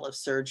in the middle of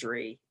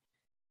surgery,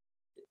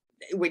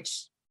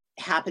 which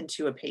happened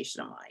to a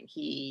patient of mine.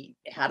 He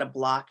had a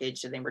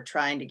blockage and they were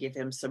trying to give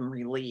him some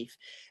relief,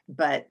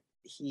 but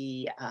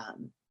he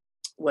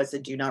was a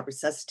do not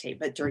resuscitate.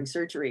 But during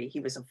surgery, he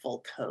was a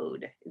full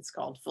code. It's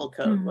called full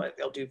code. Mm. What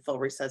they'll do full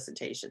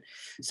resuscitation.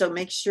 So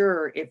make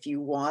sure if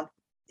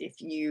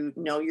you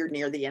know you're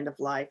near the end of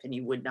life and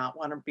you would not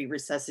want to be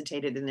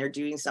resuscitated and they're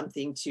doing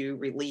something to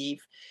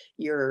relieve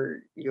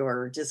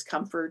your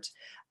discomfort,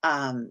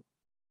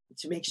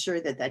 to make sure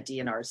that that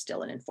DNR is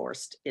still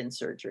enforced in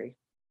surgery.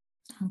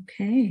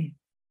 Okay.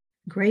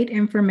 Great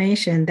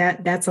information.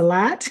 That's a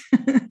lot,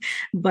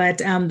 but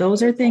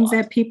those are It's a things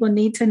lot. that people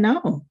need to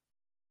know,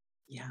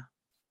 Yeah.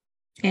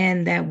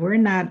 and that we're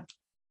not,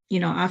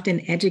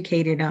 often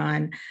educated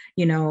on,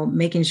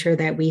 making sure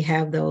that we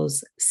have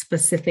those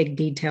specific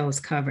details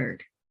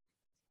covered.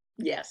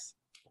 Yes.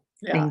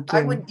 Yeah. Thank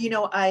I you. would,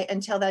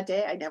 until that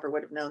day, I never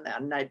would have known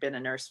that. And I'd been a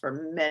nurse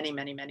for many,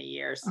 many, many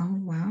years. Oh,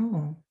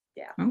 wow.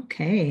 Yeah.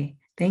 Okay.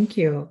 Thank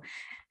you.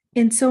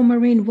 And so,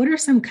 Maureen, what are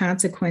some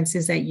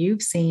consequences that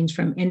you've seen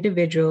from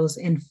individuals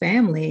and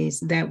families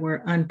that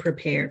were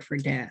unprepared for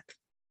death?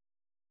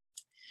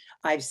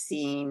 I've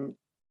seen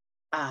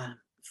uh,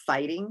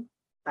 fighting.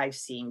 I've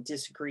seen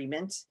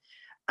disagreement.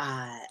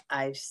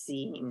 I've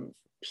seen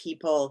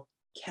people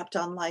kept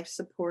on life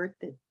support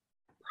that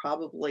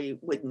probably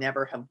would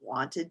never have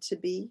wanted to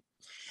be.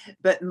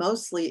 But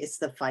mostly it's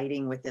the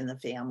fighting within the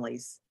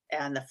families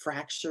and the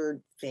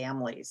fractured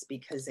families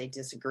because they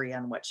disagree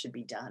on what should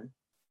be done,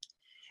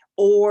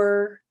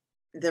 or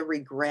the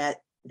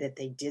regret that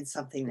they did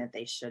something that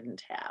they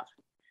shouldn't have.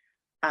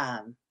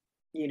 Um,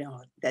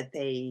 that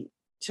they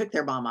took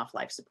their mom off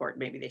life support,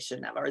 maybe they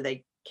shouldn't have, or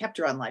they kept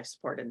her on life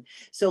support. And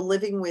so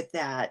living with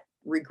that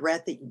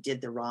regret that you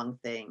did the wrong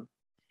thing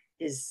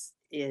is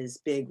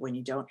big when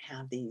you don't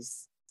have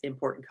these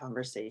important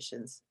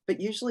conversations. But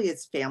usually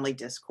it's family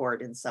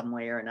discord in some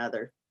way or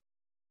another.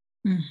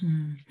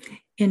 Mhm.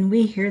 And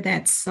we hear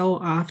that so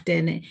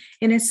often.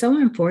 And it's so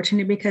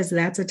unfortunate because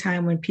that's a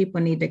time when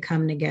people need to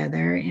come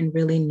together and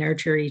really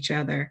nurture each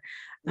other.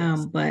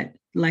 Yes. But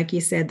like you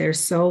said, there's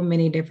so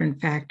many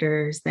different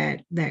factors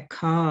that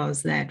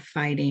cause that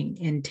fighting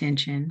and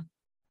tension.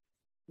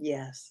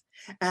 Yes.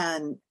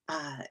 And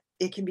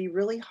it can be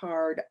really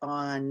hard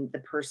on the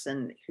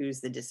person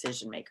who's the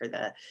decision maker,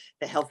 the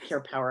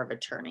healthcare power of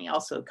attorney,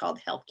 also called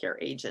healthcare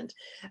agent,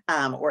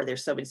 or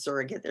there's so many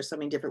surrogate, there's so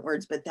many different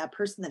words, but that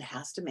person that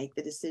has to make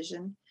the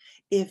decision,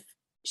 if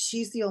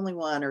she's the only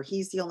one or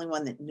he's the only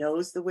one that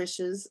knows the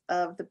wishes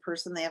of the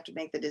person they have to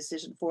make the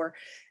decision for,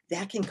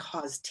 that can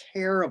cause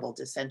terrible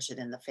dissension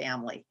in the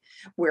family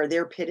where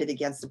they're pitted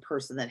against a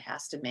person that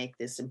has to make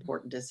this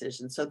important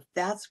decision. So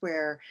that's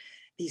where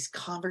these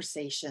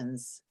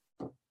conversations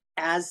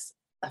as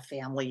a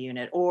family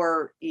unit,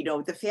 or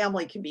the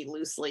family can be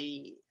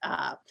loosely,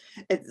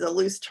 it's a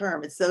loose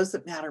term, it's those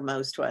that matter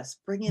most to us.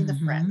 Bring in the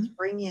friends, Mhm.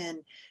 bring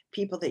in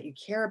people that you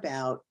care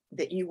about,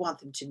 that you want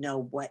them to know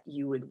what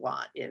you would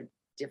want in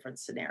different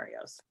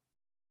scenarios.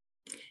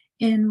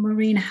 And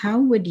Maureen, how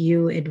would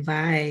you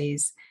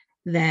advise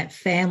that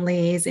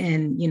families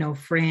and,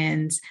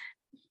 friends,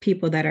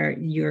 people that are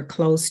you're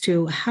close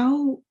to,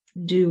 how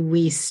do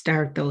we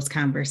start those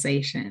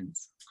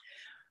conversations?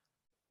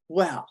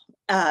 Well,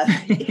 uh,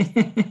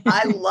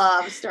 I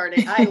love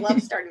starting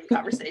a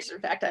conversation.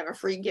 In fact, I have a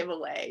free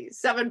giveaway,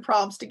 7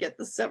 prompts to get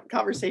the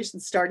conversation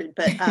started.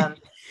 But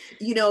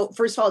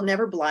first of all,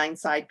 never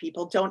blindside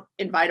people. Don't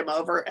invite them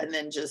over and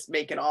then just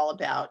make it all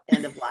about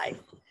end of life.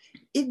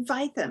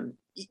 Invite them.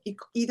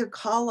 Either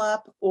call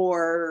up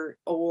or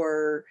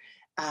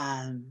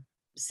um,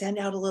 send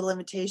out a little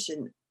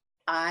invitation.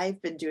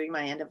 I've been doing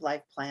my end of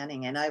life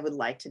planning and I would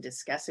like to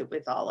discuss it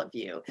with all of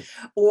you.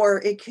 Or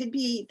it could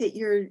be that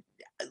you're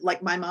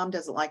like, my mom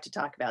doesn't like to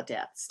talk about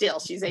death. Still,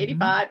 she's Mhm.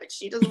 85, but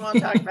she doesn't want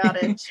to talk about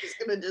it. She's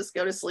going to just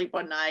go to sleep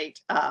one night,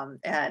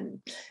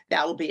 and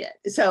that will be it.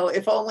 So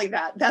if only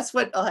that's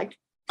what, like,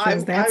 So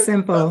it's I that would vote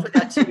simple. for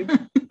that too.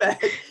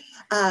 But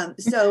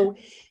so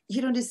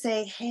to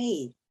say,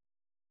 hey,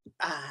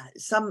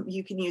 some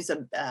you can use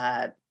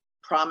a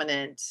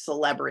prominent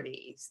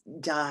celebrity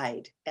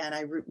died, and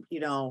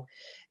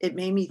it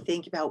made me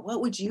think about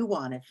what would you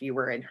want if you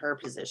were in her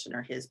position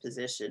or his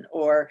position,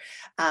 or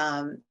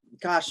um,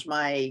 gosh,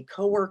 my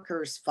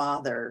coworker's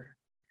father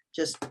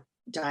just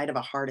died of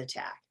a heart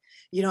attack.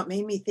 It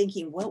made me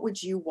thinking, what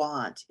would you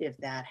want if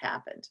that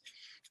happened?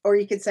 Or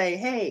you could say,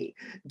 hey,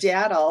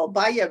 dad, I'll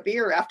buy you a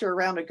beer after a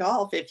round of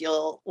golf if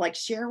you'll like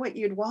share what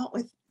you'd want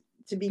with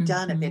to be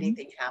done if Mhm.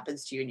 anything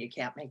happens to you and you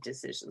can't make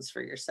decisions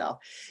for yourself.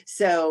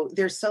 So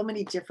there's so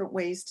many different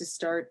ways to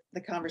start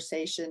the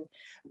conversation.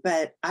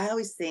 But I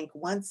always think,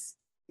 once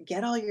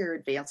get all your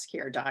advanced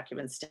care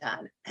documents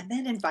done and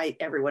then invite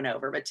everyone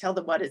over, but tell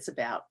them what it's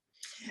about.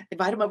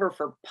 Invite them over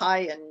for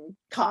pie and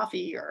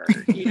coffee, or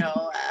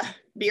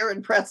beer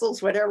and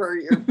pretzels, whatever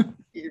your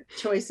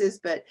choice is.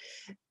 But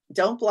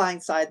don't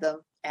blindside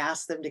them.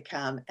 Ask them to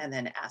come and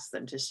then ask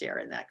them to share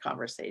in that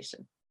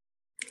conversation.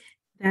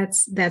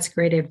 That's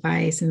great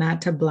advice,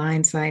 not to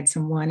blindside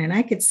someone. And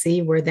I could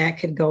see where that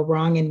could go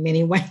wrong in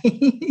many ways.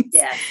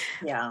 Yes.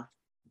 Yeah.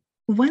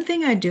 One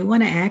thing I do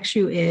want to ask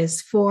you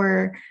is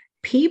for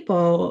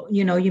people,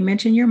 you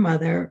mentioned your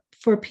mother,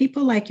 for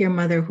people like your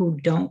mother who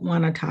don't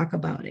want to talk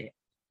about it,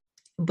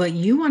 but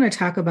you want to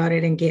talk about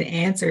it and get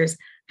answers.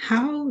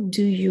 How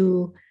do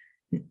you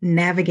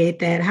navigate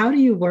that? How do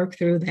you work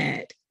through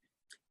that?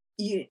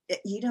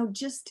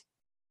 Just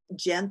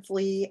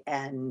gently,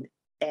 and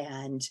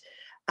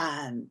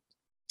um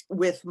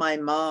with my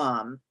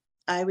mom,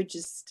 I would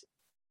just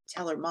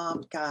tell her,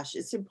 Mom, gosh,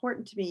 it's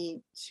important to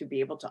me to be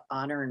able to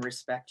honor and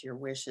respect your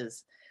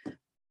wishes,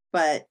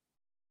 but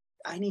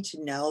I need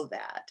to know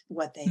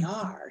what they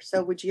are.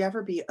 So would you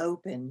ever be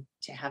open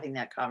to having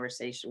that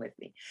conversation with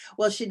me?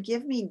 Well, she'd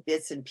give me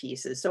bits and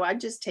pieces. So I'd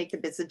just take the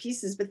bits and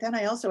pieces, but then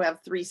I also have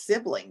 3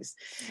 siblings.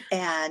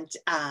 And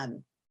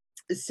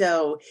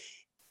so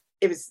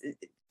it was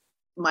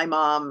my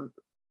mom.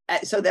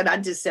 So then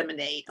I'd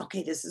disseminate,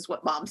 okay, this is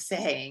what Mom's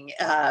saying.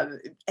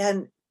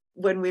 And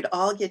when we'd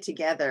all get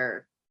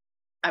together,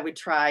 I would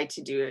try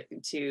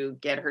to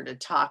get her to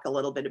talk a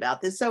little bit about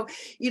this. So,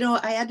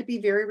 I had to be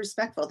very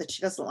respectful that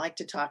she doesn't like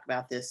to talk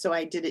about this. So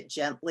I did it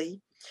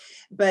gently.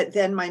 But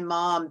then my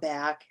mom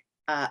back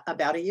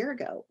about a year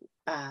ago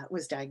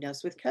was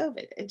diagnosed with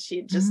COVID, and she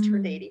had just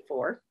turned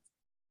 84.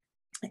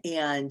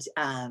 And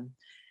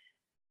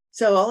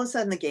so all of a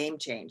sudden the game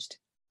changed.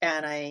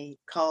 And I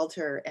called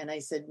her and I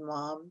said,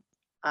 Mom,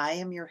 I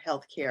am your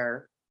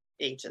healthcare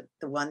agent,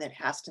 the one that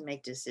has to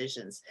make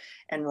decisions.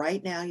 And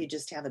right now you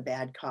just have a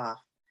bad cough.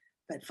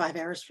 But 5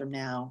 hours from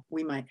now,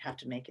 we might have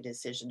to make a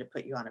decision to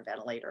put you on a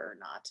ventilator or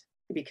not,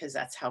 because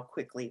that's how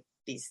quickly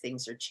these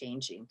things are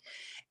changing.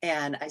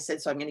 And I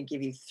said, so I'm going to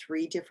give you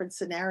 3 different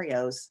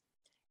scenarios,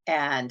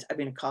 and I'm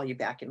going to call you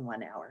back in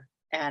 1 hour.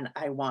 And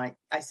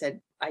I said,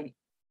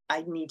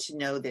 I need to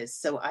know this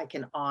so I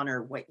can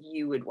honor what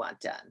you would want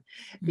done,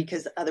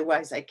 because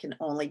otherwise I can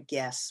only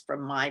guess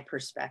from my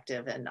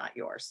perspective and not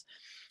yours.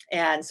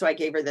 And so I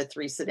gave her the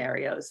 3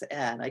 scenarios,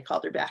 and I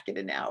called her back in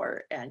an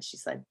hour, and she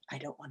said, I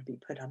don't want to be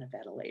put on a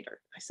ventilator.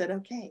 I said,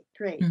 okay,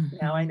 great.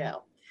 Now I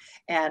know.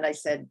 And I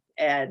said,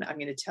 and I'm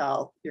going to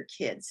tell your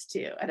kids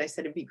too. And I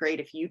said, it'd be great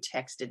if you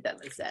texted them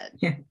and said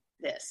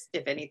this,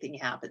 if anything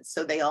happens,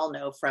 so they all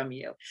know from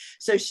you.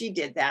 So she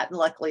did that. And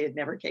luckily it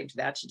never came to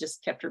that. She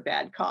just kept her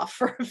bad cough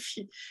for a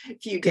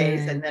few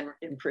days and then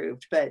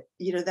improved. But,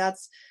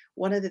 that's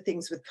one of the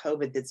things with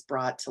COVID that's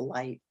brought to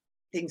light.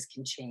 Things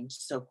can change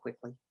so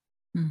quickly.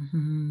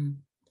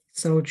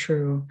 So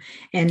true.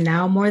 And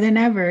now more than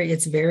ever,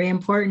 it's very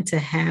important to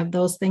have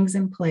those things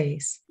in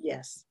place.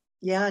 Yes.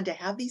 Yeah. And to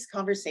have these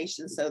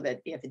conversations so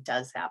that if it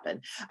does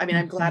happen, I mean,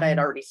 I'm glad I had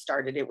already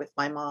started it with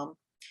my mom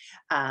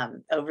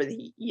over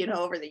the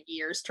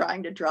years,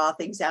 trying to draw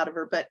things out of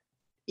her. But,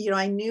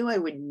 I knew I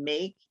would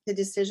make the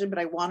decision, but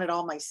I wanted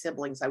all my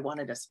siblings. I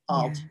wanted us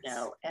all to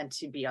know and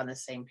to be on the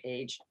same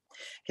page,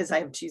 because I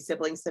have 2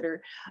 siblings that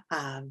are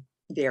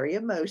very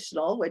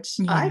emotional, which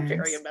I'm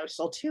very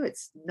emotional too.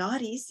 It's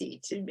not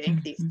easy to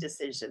make these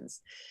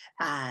decisions,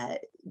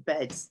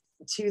 but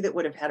 2 that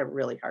would have had a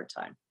really hard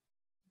time.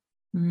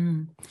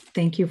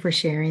 Thank you for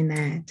sharing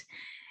that.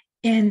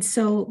 And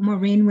so,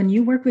 Maureen, when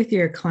you work with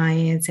your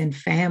clients and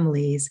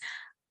families,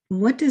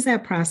 what does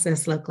that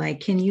process look like?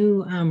 Can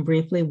you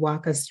briefly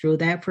walk us through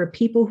that for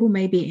people who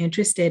may be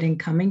interested in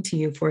coming to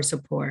you for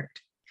support?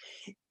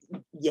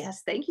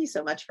 Yes, thank you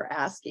so much for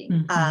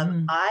asking.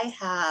 I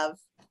have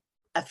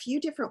a few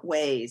different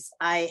ways.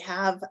 I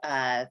have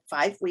a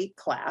 5-week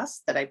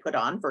class that I put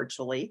on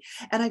virtually,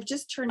 and I've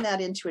just turned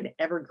that into an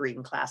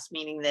evergreen class,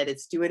 meaning that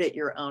it's do it at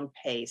your own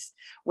pace,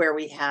 where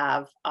we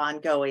have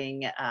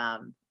ongoing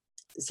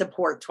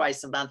support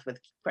twice a month with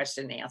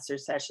question and answer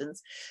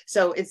sessions.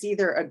 So it's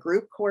either a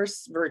group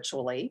course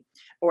virtually,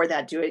 or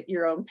that do it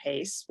your own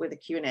pace with a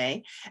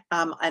Q&A.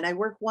 And I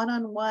work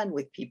one-on-one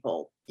with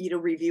people,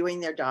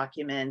 reviewing their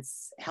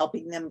documents,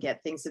 helping them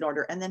get things in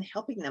order, and then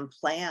helping them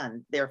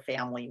plan their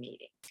family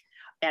meeting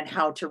and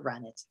how to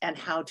run it and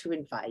how to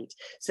invite.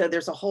 So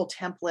there's a whole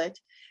template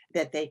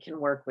that they can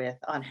work with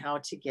on how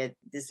to get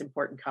this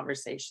important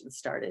conversation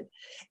started.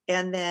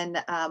 And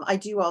then I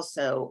do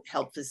also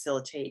help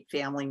facilitate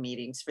family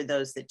meetings for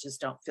those that just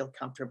don't feel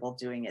comfortable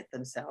doing it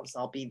themselves.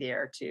 I'll be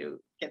there to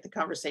get the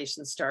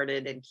conversation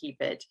started and keep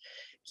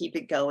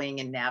it going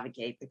and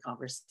navigate the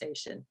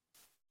conversation.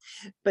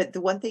 But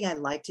the one thing I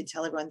like to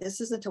tell everyone, this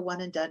isn't a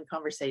one and done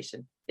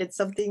conversation. It's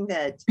something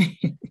that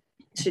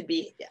should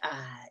be,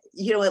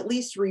 at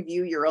least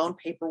review your own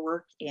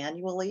paperwork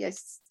annually.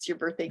 It's your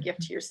birthday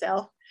gift to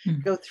yourself.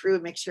 Go through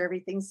and make sure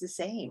everything's the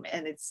same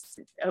and it's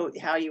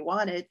how you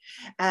want it.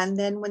 And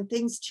then when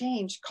things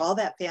change, call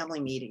that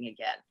family meeting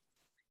again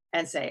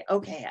and say,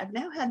 okay, I've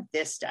now had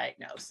this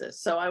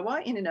diagnosis. So I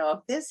want you to know if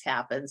this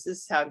happens, this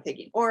is how I'm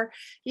thinking. Or,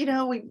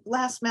 we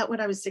last met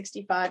when I was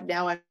 65,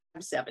 now I'm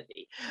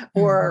 70,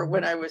 or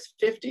when I was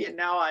 50 and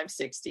now I'm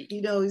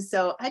 60,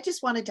 so I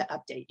just wanted to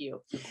update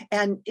you.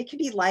 And it can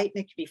be light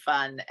and it can be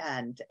fun.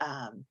 And,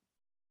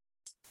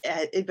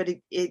 but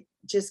it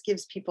just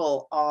gives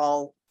people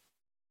all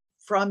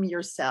from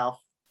yourself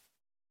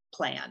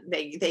plan.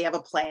 They have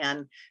a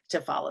plan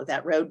to follow,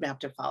 that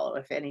roadmap to follow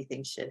if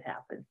anything should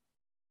happen.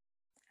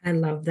 I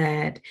love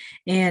that.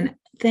 And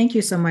thank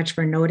you so much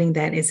for noting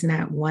that it's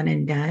not one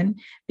and done,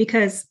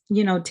 because,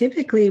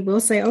 typically we'll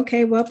say,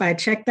 okay, well, I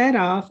checked that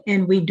off,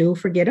 and we do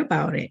forget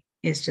about it.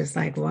 It's just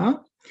like,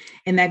 well,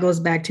 and that goes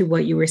back to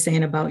what you were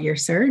saying about your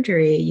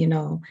surgery.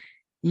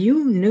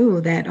 You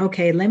knew that,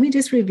 okay, let me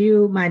just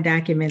review my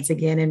documents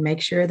again and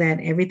make sure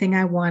that everything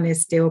I want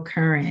is still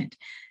current.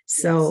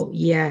 So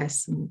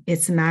yes,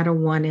 it's not a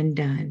one and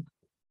done.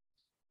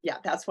 Yeah,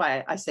 that's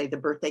why I say the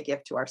birthday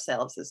gift to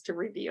ourselves is to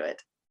review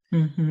it.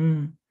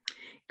 Mm-hmm.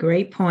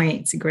 Great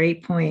points.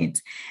 Great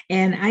points.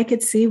 And I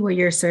could see where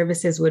your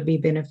services would be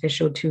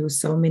beneficial to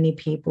so many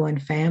people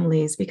and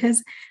families,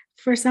 because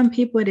for some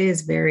people it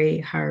is very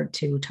hard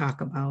to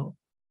talk about.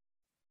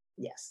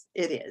 Yes,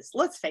 it is.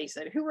 Let's face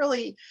it. Who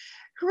really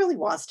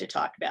wants to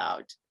talk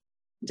about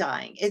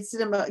dying? It's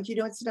an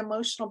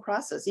emotional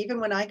process. Even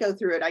when I go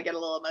through it, I get a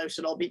little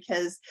emotional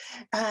because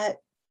uh,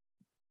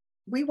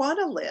 we want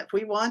to live.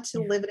 We want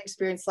to Yeah. live and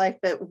experience life.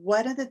 But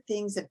one of the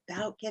things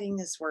about getting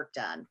this work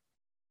done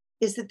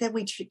is that then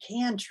we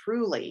can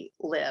truly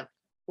live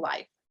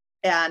life,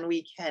 and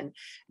we can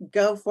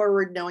go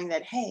forward knowing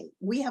that, hey,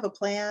 we have a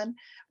plan.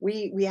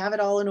 We have it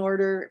all in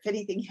order. If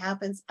anything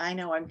happens, I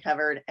know I'm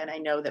covered, and I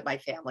know that my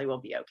family will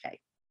be okay.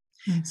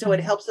 So it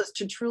Mhm. helps us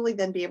to truly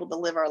then be able to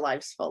live our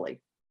lives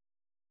fully.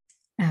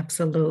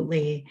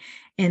 Absolutely.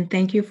 And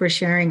thank you for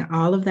sharing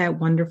all of that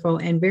wonderful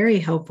and very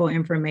helpful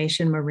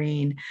information,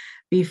 Maureen.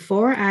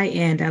 Before I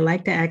end, I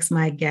like to ask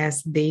my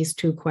guests these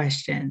two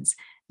questions.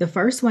 The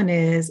first one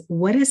is,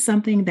 what is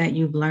something that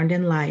you've learned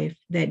in life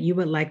that you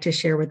would like to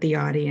share with the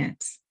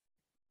audience?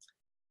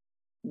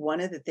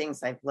 One of the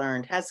things I've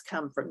learned has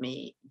come from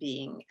me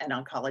being an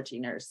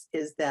oncology nurse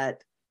is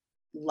that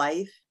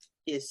life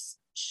is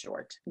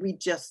short. We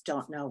just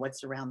don't know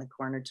what's around the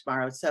corner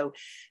tomorrow. So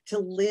to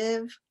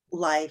live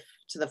life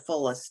to the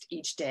fullest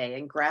each day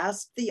and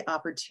grasp the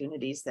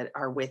opportunities that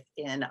are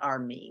within our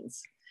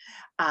means,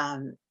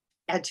 um,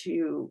 and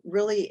to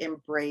really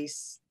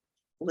embrace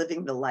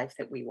living the life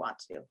that we want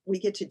to. We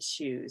get to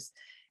choose.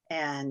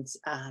 And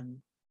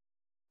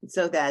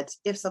so that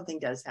if something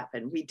does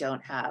happen, we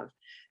don't have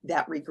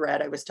that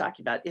regret I was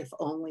talking about. If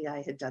only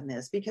I had done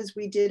this, because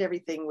we did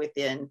everything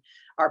within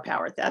our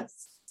power.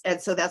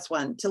 That's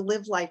one, to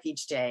live life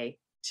each day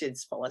to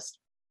its fullest,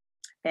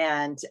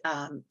 and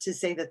to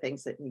say the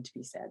things that need to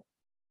be said.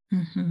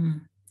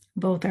 Mhm.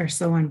 Both are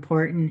so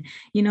important,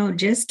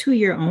 just to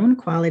your own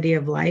quality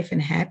of life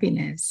and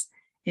happiness.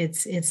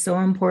 It's so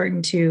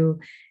important to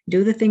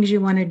do the things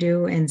you want to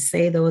do and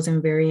say those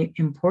and very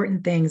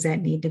important things that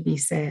need to be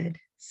said.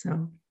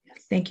 So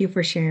Yes. thank you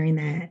for sharing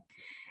that.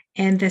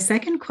 And the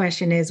second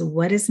question is,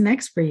 what is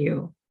next for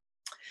you?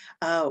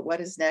 What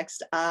is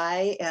next?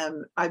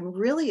 I'm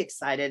really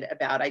excited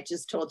about, I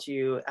just told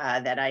you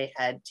that I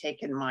had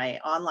taken my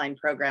online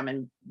program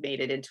and made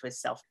it into a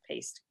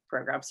self-paced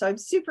program. So I'm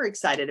super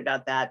excited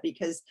about that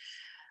because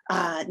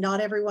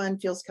not everyone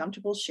feels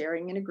comfortable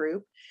sharing in a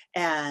group,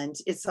 and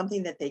it's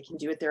something that they can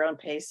do at their own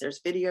pace.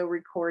 There's video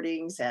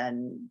recordings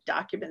and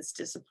documents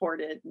to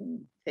support it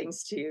and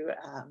things to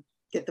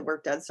get the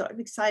work done. So I'm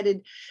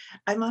excited.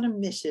 I'm on a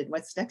mission.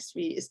 What's next for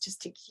me is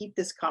just to keep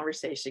this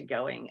conversation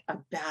going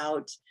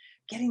about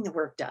getting the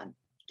work done,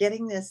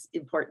 getting this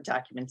important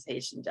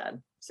documentation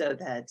done so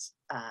that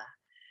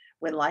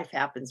when life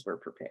happens, we're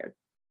prepared.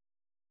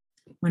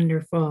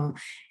 Wonderful.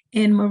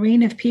 And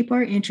Maureen, if people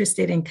are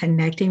interested in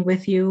connecting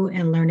with you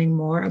and learning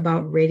more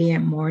about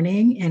Radiant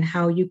Morning and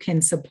how you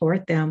can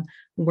support them,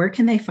 where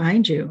can they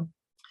find you?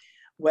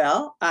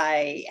 Well,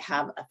 I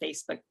have a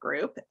Facebook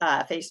group,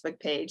 Facebook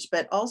page,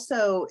 but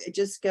also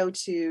just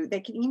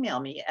they can email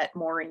me at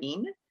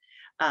Maureen.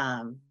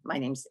 My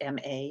name's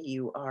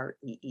Maureen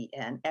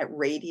at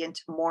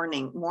Radiant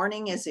Morning.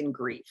 Morning is in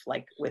grief,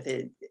 like with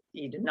it,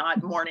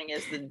 not morning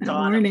is the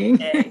dawn of the Morning.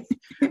 day.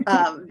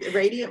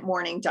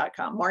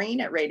 Radiantmorning.com,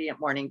 Maureen at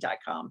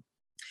radiantmorning.com.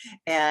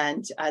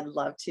 And I'd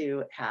love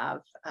to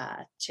have a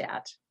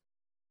chat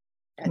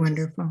and just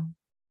Wonderful.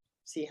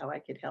 see how I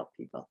could help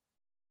people.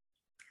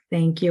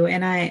 Thank you.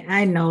 And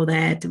I know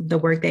that the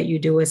work that you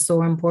do is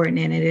so important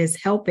and it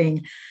is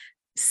helping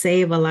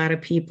save a lot of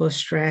people's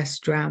stress,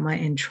 drama,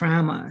 and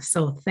trauma.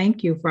 So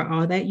thank you for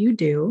all that you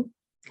do.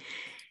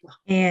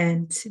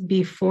 And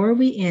before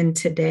we end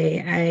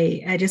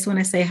today, I just want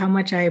to say how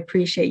much I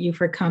appreciate you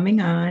for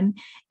coming on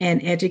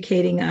and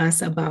educating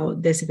us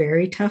about this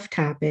very tough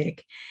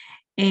topic.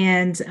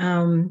 And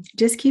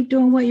just keep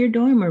doing what you're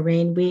doing,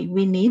 Maureen.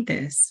 We need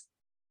this.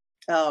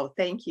 Oh,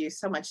 thank you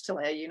so much,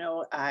 Talia.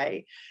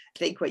 I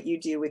think what you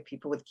do with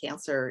people with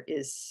cancer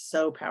is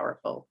so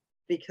powerful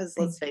because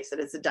let's face it,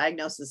 it's a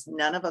diagnosis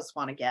none of us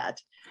want to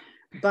get,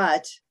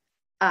 but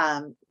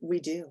we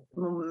do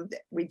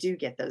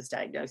get those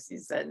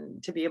diagnoses,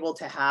 and to be able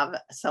to have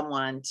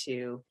someone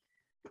to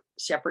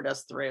shepherd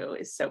us through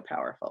is so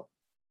powerful.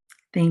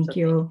 Thank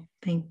you.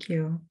 Thank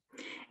you.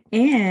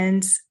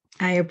 And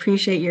I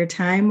appreciate your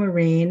time,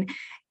 Maureen.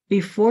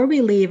 Before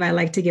we leave, I'd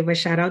like to give a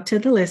shout out to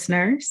the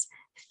listeners.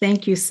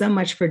 Thank you so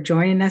much for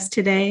joining us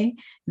today.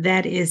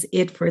 That is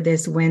it for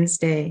this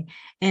Wednesday.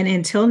 And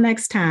until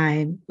next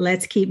time,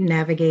 let's keep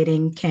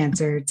navigating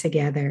cancer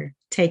together.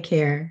 Take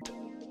care.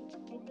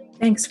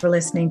 Thanks for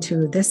listening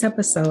to this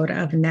episode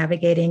of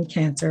Navigating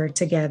Cancer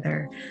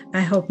Together. I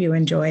hope you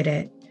enjoyed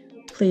it.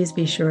 Please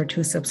be sure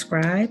to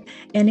subscribe.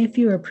 And if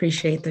you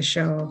appreciate the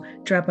show,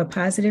 drop a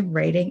positive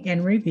rating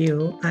and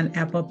review on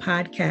Apple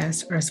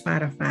Podcasts or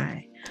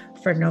Spotify.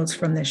 For notes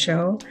from the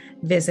show,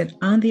 visit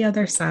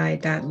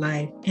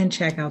ontheotherside.life and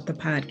check out the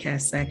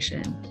podcast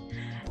section.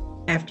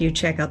 After you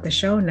check out the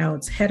show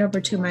notes, head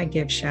over to my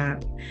gift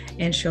shop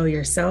and show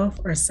yourself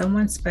or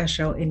someone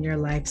special in your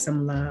life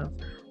some love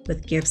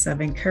with gifts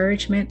of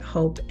encouragement,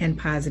 hope, and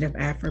positive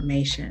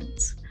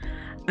affirmations.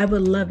 I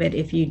would love it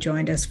if you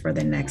joined us for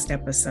the next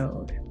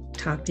episode.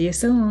 Talk to you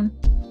soon.